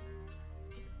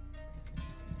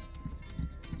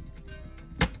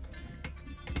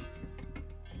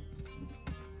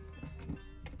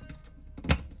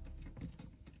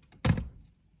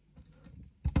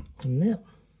 One now.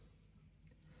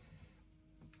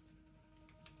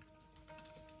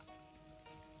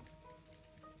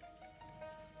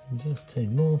 And just two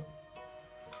more.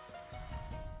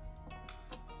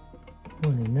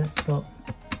 One in that spot.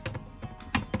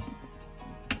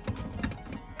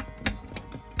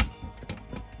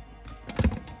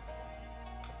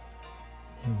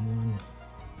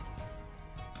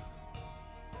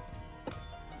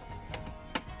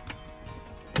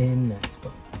 In that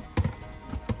spot.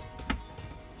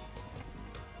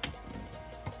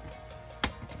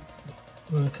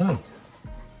 Okay,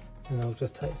 and I'll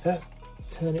just take that,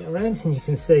 turn it around, and you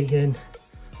can see then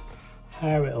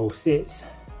how it all sits.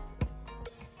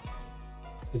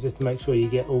 So just to make sure you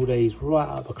get all these right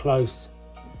up close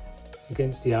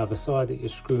against the other side that you're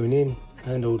screwing in,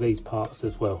 and all these parts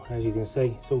as well. As you can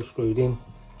see, it's all screwed in,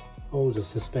 all the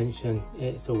suspension,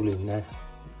 it's all in there,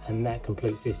 and that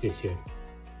completes this issue.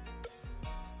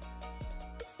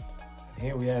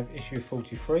 Here we have issue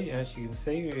 43, as you can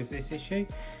see with this issue.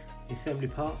 The assembly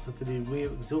parts are for the rear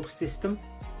exhaust system.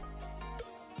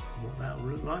 And what that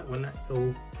will look like when that's all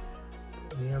on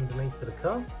the underneath of the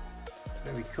car.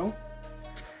 Very cool.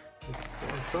 Look to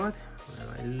one side, now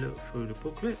I look through the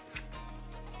booklet.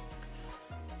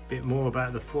 A bit more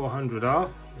about the 400R,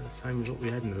 the same as what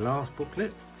we had in the last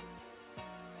booklet.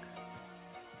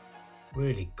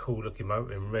 Really cool looking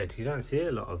motor in red. You don't see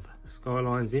a lot of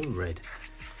Skylines in red.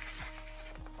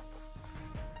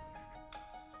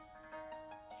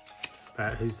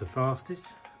 About who's the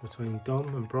fastest between Dom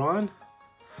and Brian.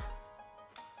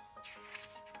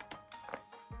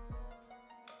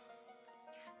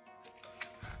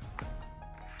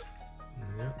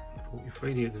 Yeah,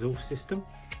 43, the exhaust system.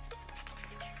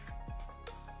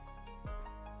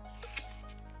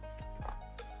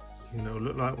 And it'll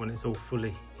look like when it's all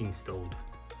fully installed.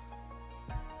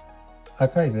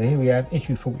 Okay, so here we have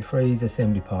issue 43's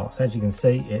assembly parts. As you can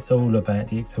see, it's all about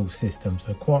the exhaust system,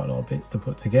 so quite a lot of bits to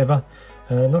put together.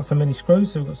 Not so many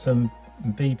screws, so we've got some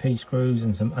BP screws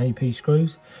and some AP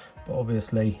screws, but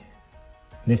obviously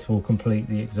this will complete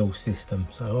the exhaust system.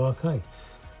 So okay,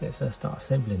 let's start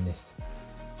assembling this.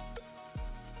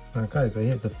 Okay, so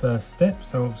here's the first step.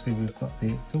 So obviously we've got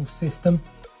the exhaust system,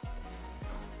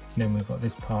 then we've got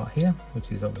this part here,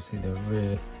 which is obviously the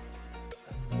rear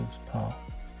exhaust part.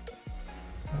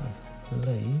 I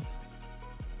believe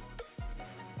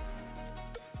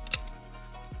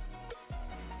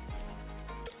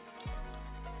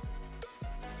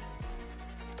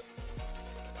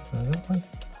go that way.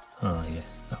 Ah,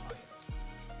 yes, that way.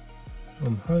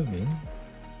 I'm hoping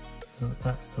that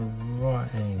that's the right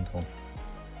angle.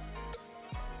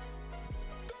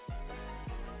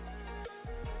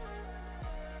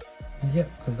 Yep,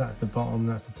 because that's the bottom,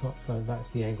 that's the top, so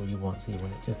that's the angle you want. So you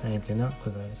want it just angling up,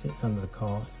 because if it sits under the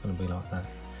car, it's going to be like that.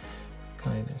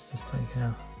 Okay, let's just take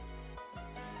our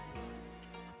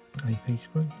AP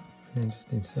screw and then just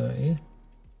insert it here.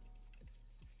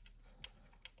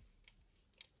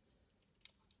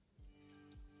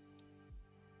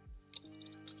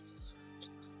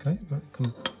 Okay, that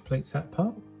completes that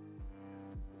part.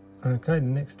 Okay, the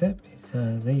next step is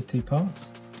these two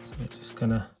parts. So we're just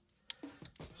going to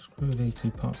screw these two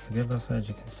parts together. So as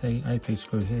you can see, AP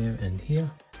screw here and here.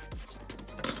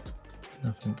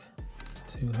 Nothing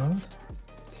too hard.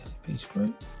 The AP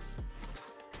screw.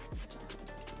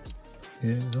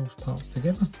 The exhaust parts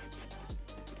together.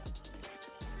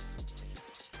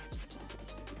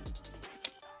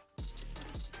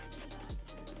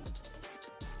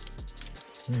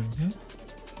 There we go.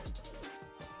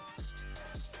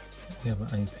 The other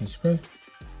AP screw.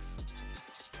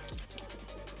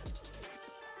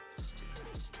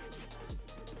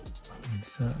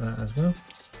 Insert that as well,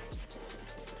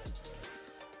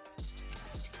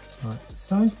 like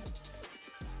so.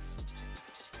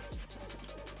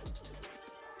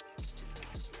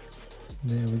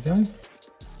 There we go.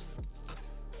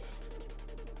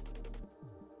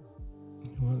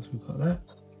 Once we've got that,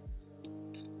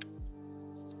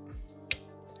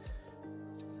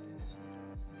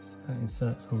 that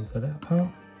inserts onto that part.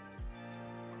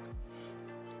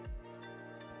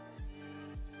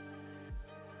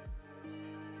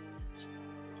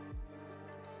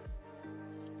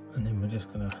 And then we're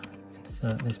just going to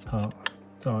insert this part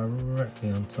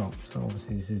directly on top. So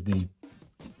obviously this is the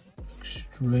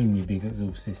extremely big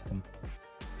exhaust system.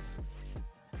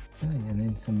 Okay, and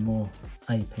then some more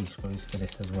AP screws for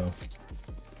this as well.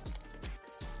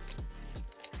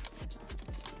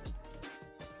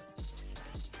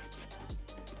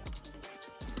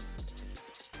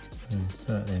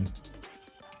 Insert them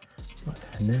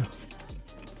right down now,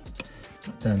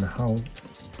 right down the hole.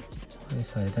 Like I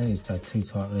say, they need to go too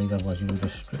tight with these, otherwise you will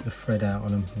just strip the thread out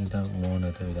on them. You don't want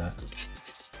to do that.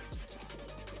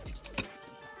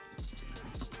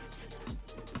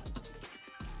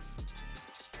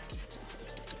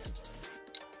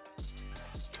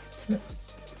 So,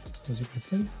 as you can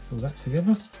see, it's all that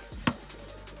together.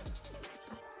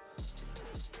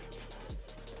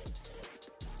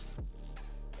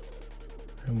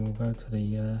 And we'll go to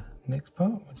the next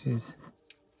part, which is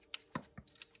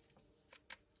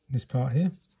this part here.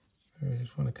 We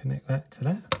just want to connect that to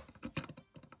that.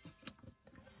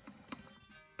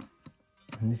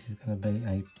 And this is going to be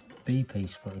a BP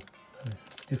screw, a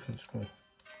different screw.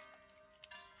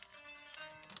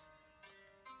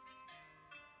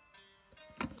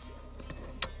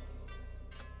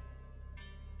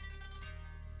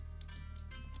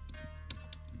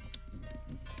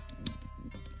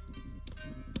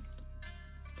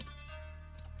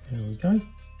 There we go.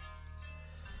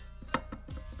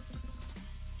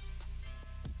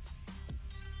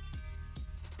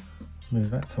 Move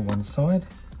that to one side.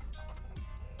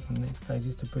 The next stage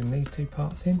is to bring these two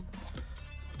parts in.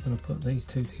 I'm going to put these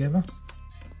two together.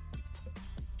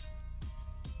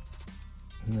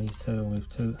 And these two are with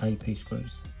two AP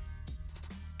screws.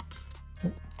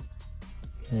 Oh,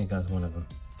 there goes one of them.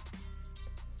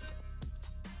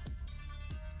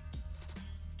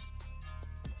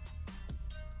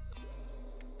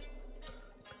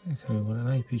 Okay, so we've got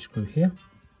an AP screw here.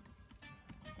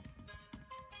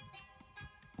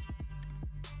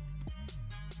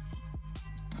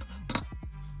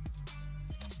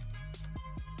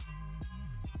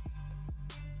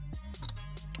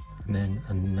 And then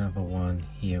another one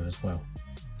here as well.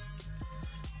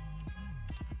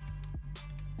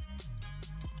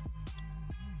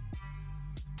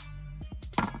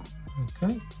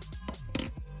 Okay,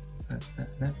 that's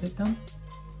that bit done.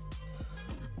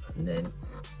 And then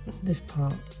this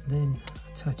part then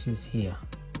attaches here.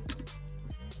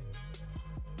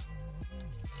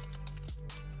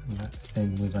 And that's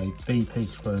then with a BP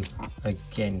screw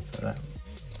again for that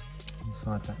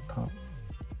inside that part.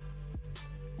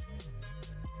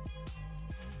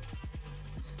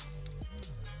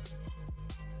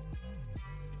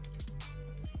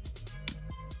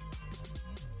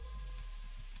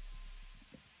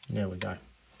 There we go.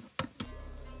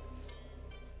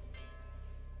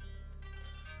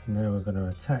 And now we're going to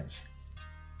attach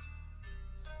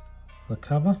the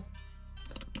cover,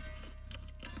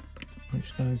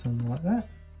 which goes on like that,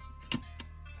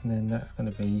 and then that's going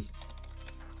to be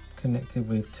connected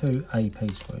with 2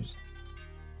 AP screws.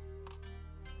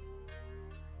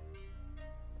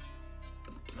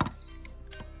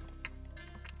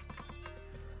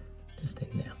 Just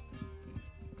in there.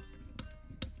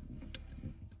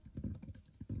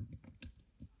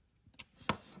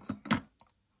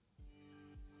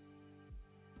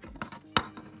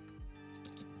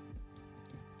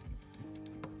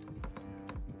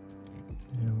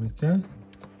 There we go.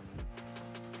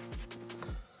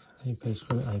 AP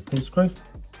screw, AP screw.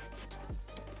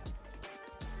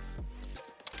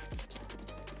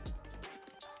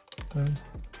 Okay.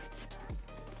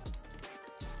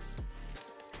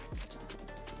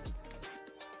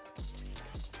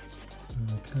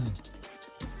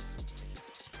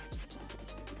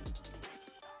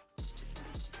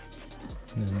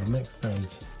 And then the next stage,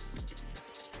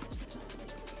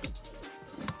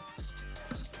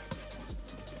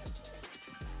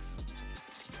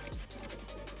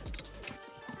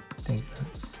 I think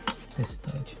that's this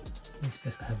stage. Let's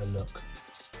just have a look.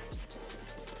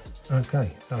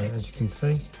 Okay, so as you can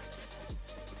see,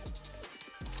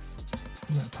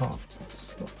 that part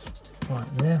stops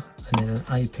right there, and then an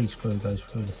AP screw goes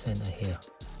through the centre here.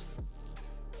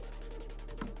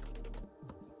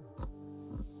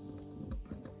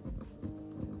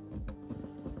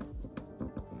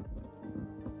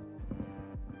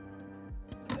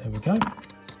 There we go. Okay,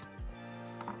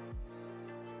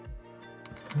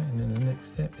 and then the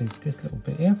next step is this little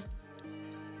bit here.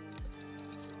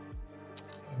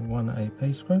 One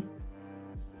AP screw.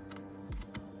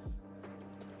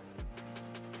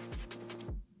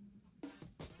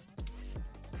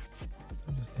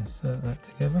 Just insert that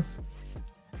together.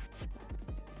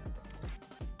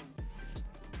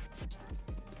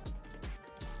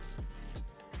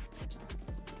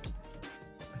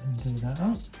 And do that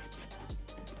up,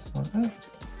 just like that.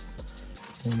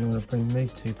 Then you want to bring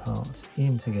these two parts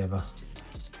in together.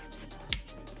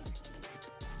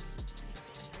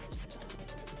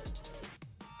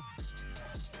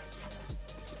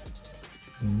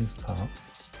 In this part,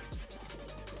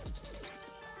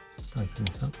 open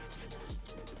this up.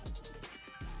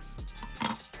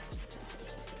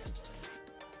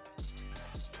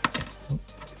 Oh.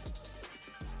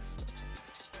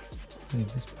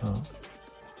 Leave this part,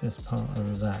 it's just part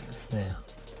of that there.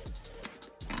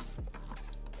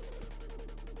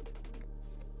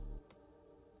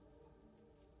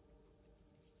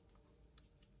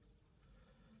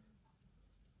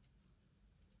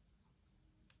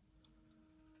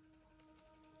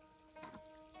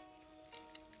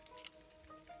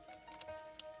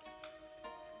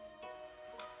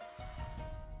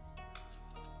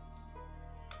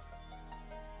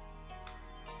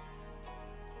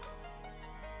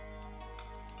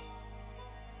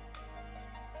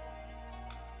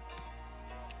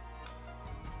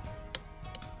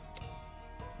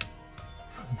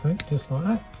 Okay, just like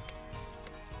that.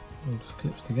 It just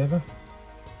clips together.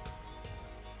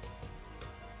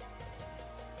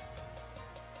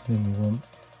 Then we want,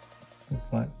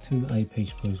 looks like 2 AP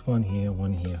screws, one here,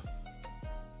 one here.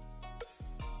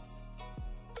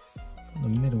 Put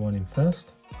the middle one in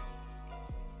first.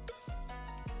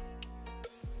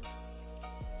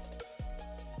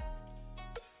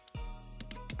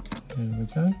 There we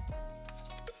go.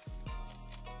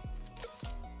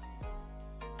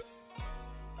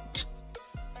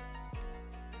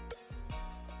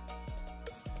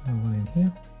 One in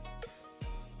here.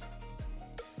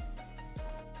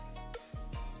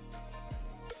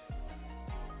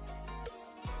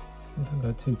 Don't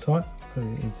go too tight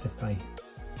because it is just a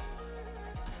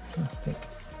plastic.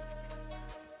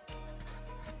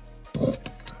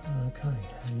 Okay,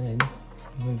 and then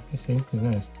move this in because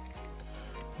there's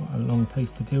quite a long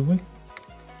piece to deal with.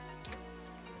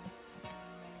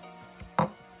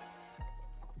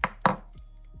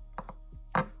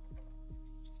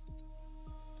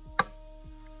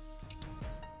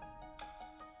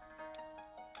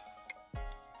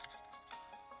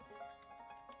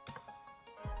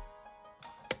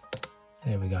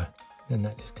 There we go. Then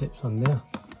that just clips on there.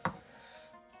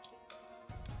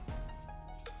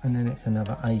 and then it's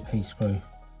another AP screw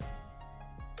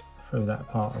through that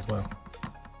part as well.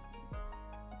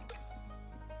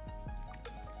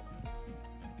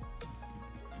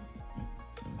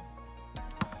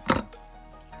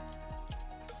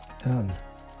 Done.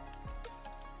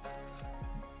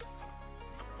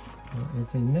 What is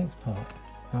the next part?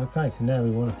 Okay, so now we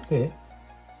want to fit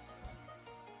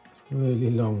this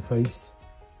really long piece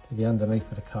to the underneath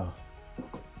of the car.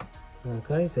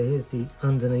 Okay, so here's the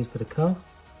underneath of the car,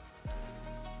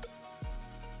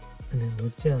 and then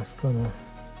we're just gonna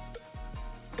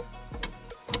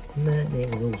mount the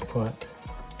exhaust pipe,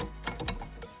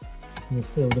 and you'll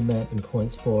see all the mounting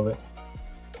points for it.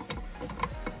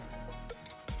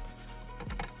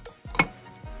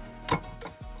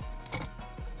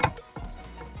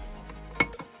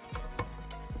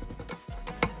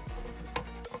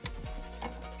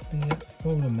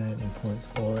 All the mounting points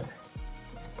for it.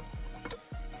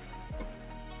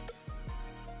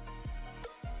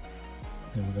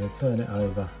 And we're going to turn it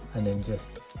over and then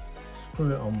just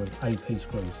screw it on with AP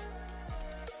screws.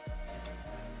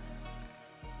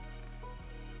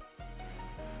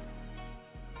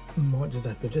 Might just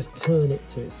have to just turn it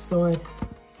to its side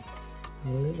a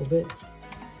little bit.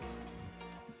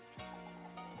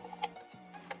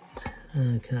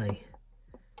 Okay,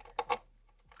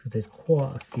 because there's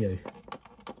quite a few.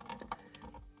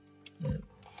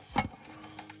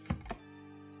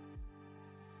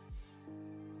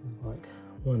 Like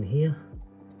one here,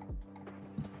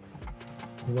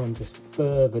 one just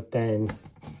further down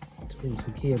towards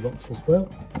the gearbox as well.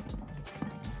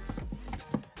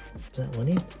 That one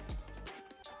in.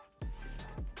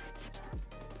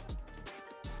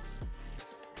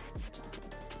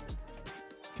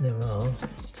 There are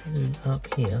two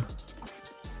up here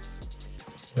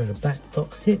where the back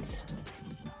box sits.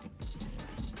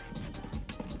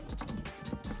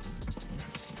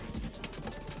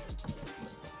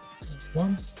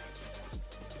 One.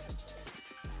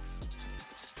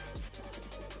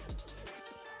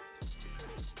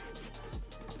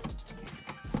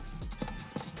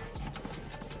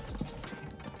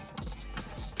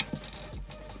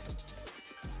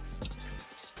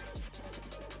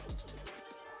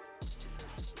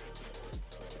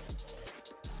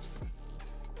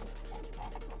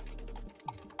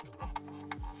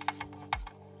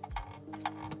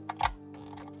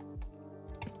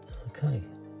 Okay.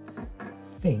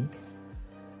 I think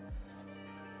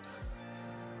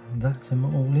that's them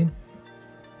all in.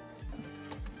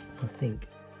 I think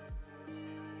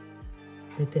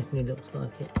it definitely looks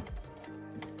like it.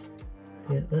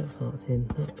 Yeah, that part's in,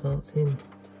 that part's in.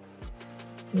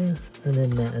 Yeah, and then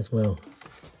that as well.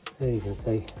 There you can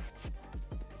see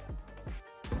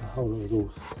the whole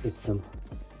exhaust system.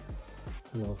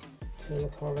 And I'll turn the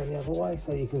car around the other way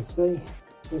so you can see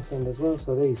this end as well.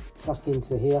 So these tuck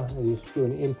into here as you're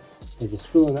screwing it in. There's a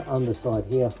screw on the underside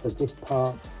here for this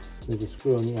part. There's a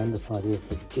screw on the underside here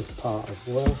for this part as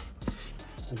well.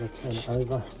 As I turn it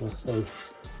over, you'll see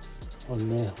one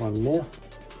there, one there.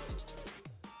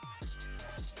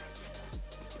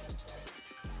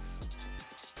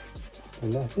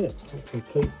 And that's it. It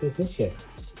completes this issue.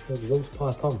 The exhaust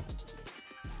pipe on.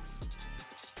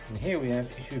 And here we have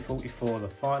issue 44, the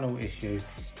final issue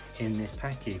in this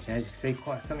package. As you can see,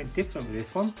 quite something different with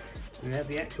this one. We have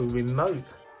the actual remote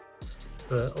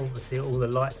for obviously all the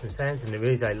lights and sounds, and there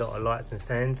is a lot of lights and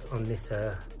sounds on this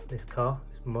this car,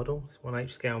 this model. It's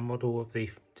 1/8 scale model of the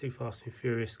Too Fast, Too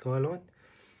Furious Skyline.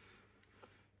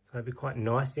 So it'd be quite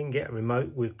nice. You can get a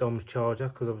remote with Dom's charger,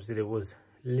 because obviously there was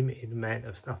limited amount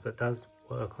of stuff that does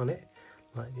work on it.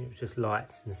 Like it was just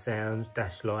lights and sounds,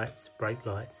 dash lights, brake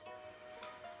lights.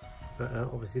 But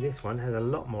obviously this one has a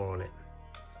lot more on it.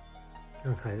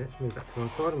 Okay, let's move that to one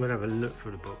side and we'll have a look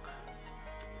through the book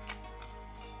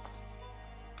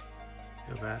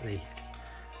about the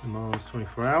miles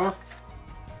 24-hour.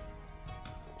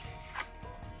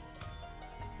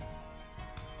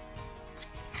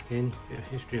 Again, a bit of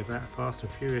history about a Fast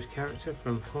and Furious character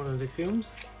from one of the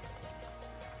films.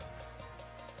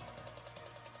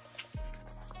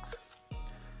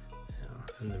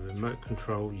 And the remote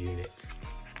control unit.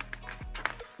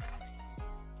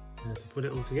 Now to put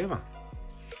it all together.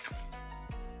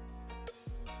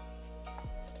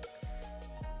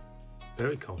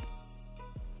 Very cool.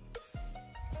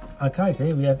 Okay, so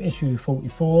here we have issue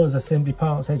 44's assembly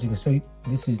parts. As you can see,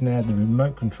 this is now the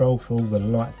remote control for all the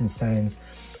lights and sounds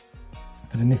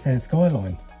for the Nissan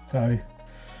Skyline. So,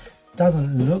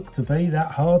 doesn't look to be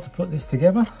that hard to put this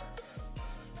together.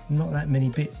 Not that many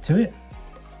bits to it.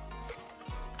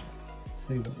 Let's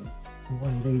see what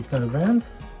one of these go around.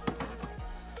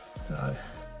 So,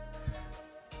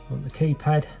 want the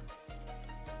keypad,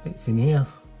 fits in here.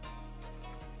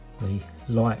 The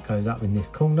light goes up in this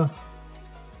corner.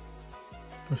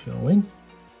 Push it all in,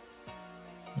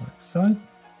 like so.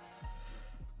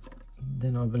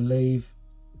 Then I believe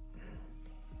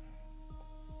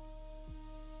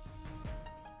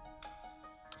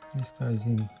this goes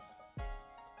in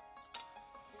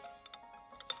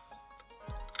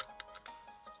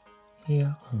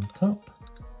here on top.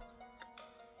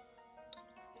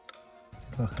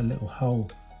 There's like a little hole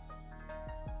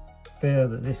there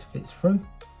that this fits through,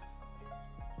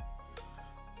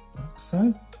 like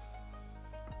so.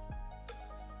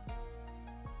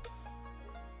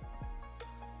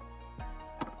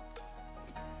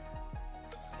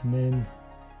 And then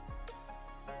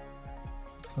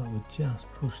looks like we'll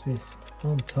just push this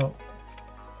on top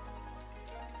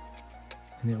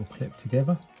and it will clip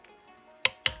together.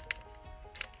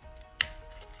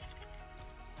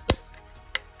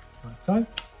 Like so.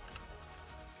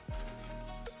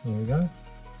 There we go.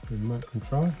 The remote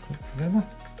control clip together.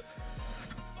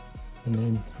 And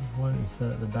then I won't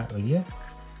insert the battery yet.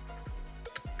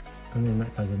 And then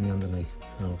that goes in the underneath.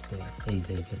 And obviously it's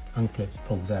easy, it just unclips,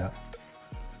 pulls out.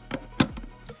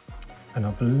 And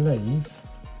I believe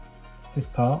this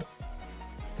part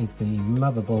is the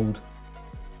motherboard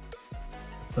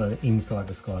for inside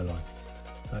the Skyline.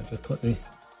 So just put this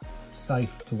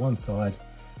safe to one side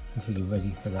until you're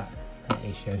ready for that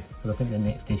issue, because I think the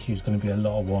next issue is going to be a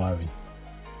lot of wiring.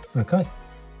 Okay,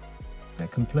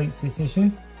 that completes this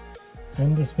issue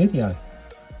and this video.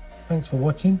 Thanks for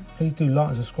watching. Please do like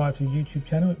and subscribe to the YouTube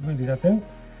channel, it really does help.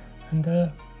 And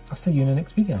I'll see you in the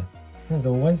next video. As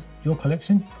always, your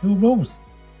collection, your rules.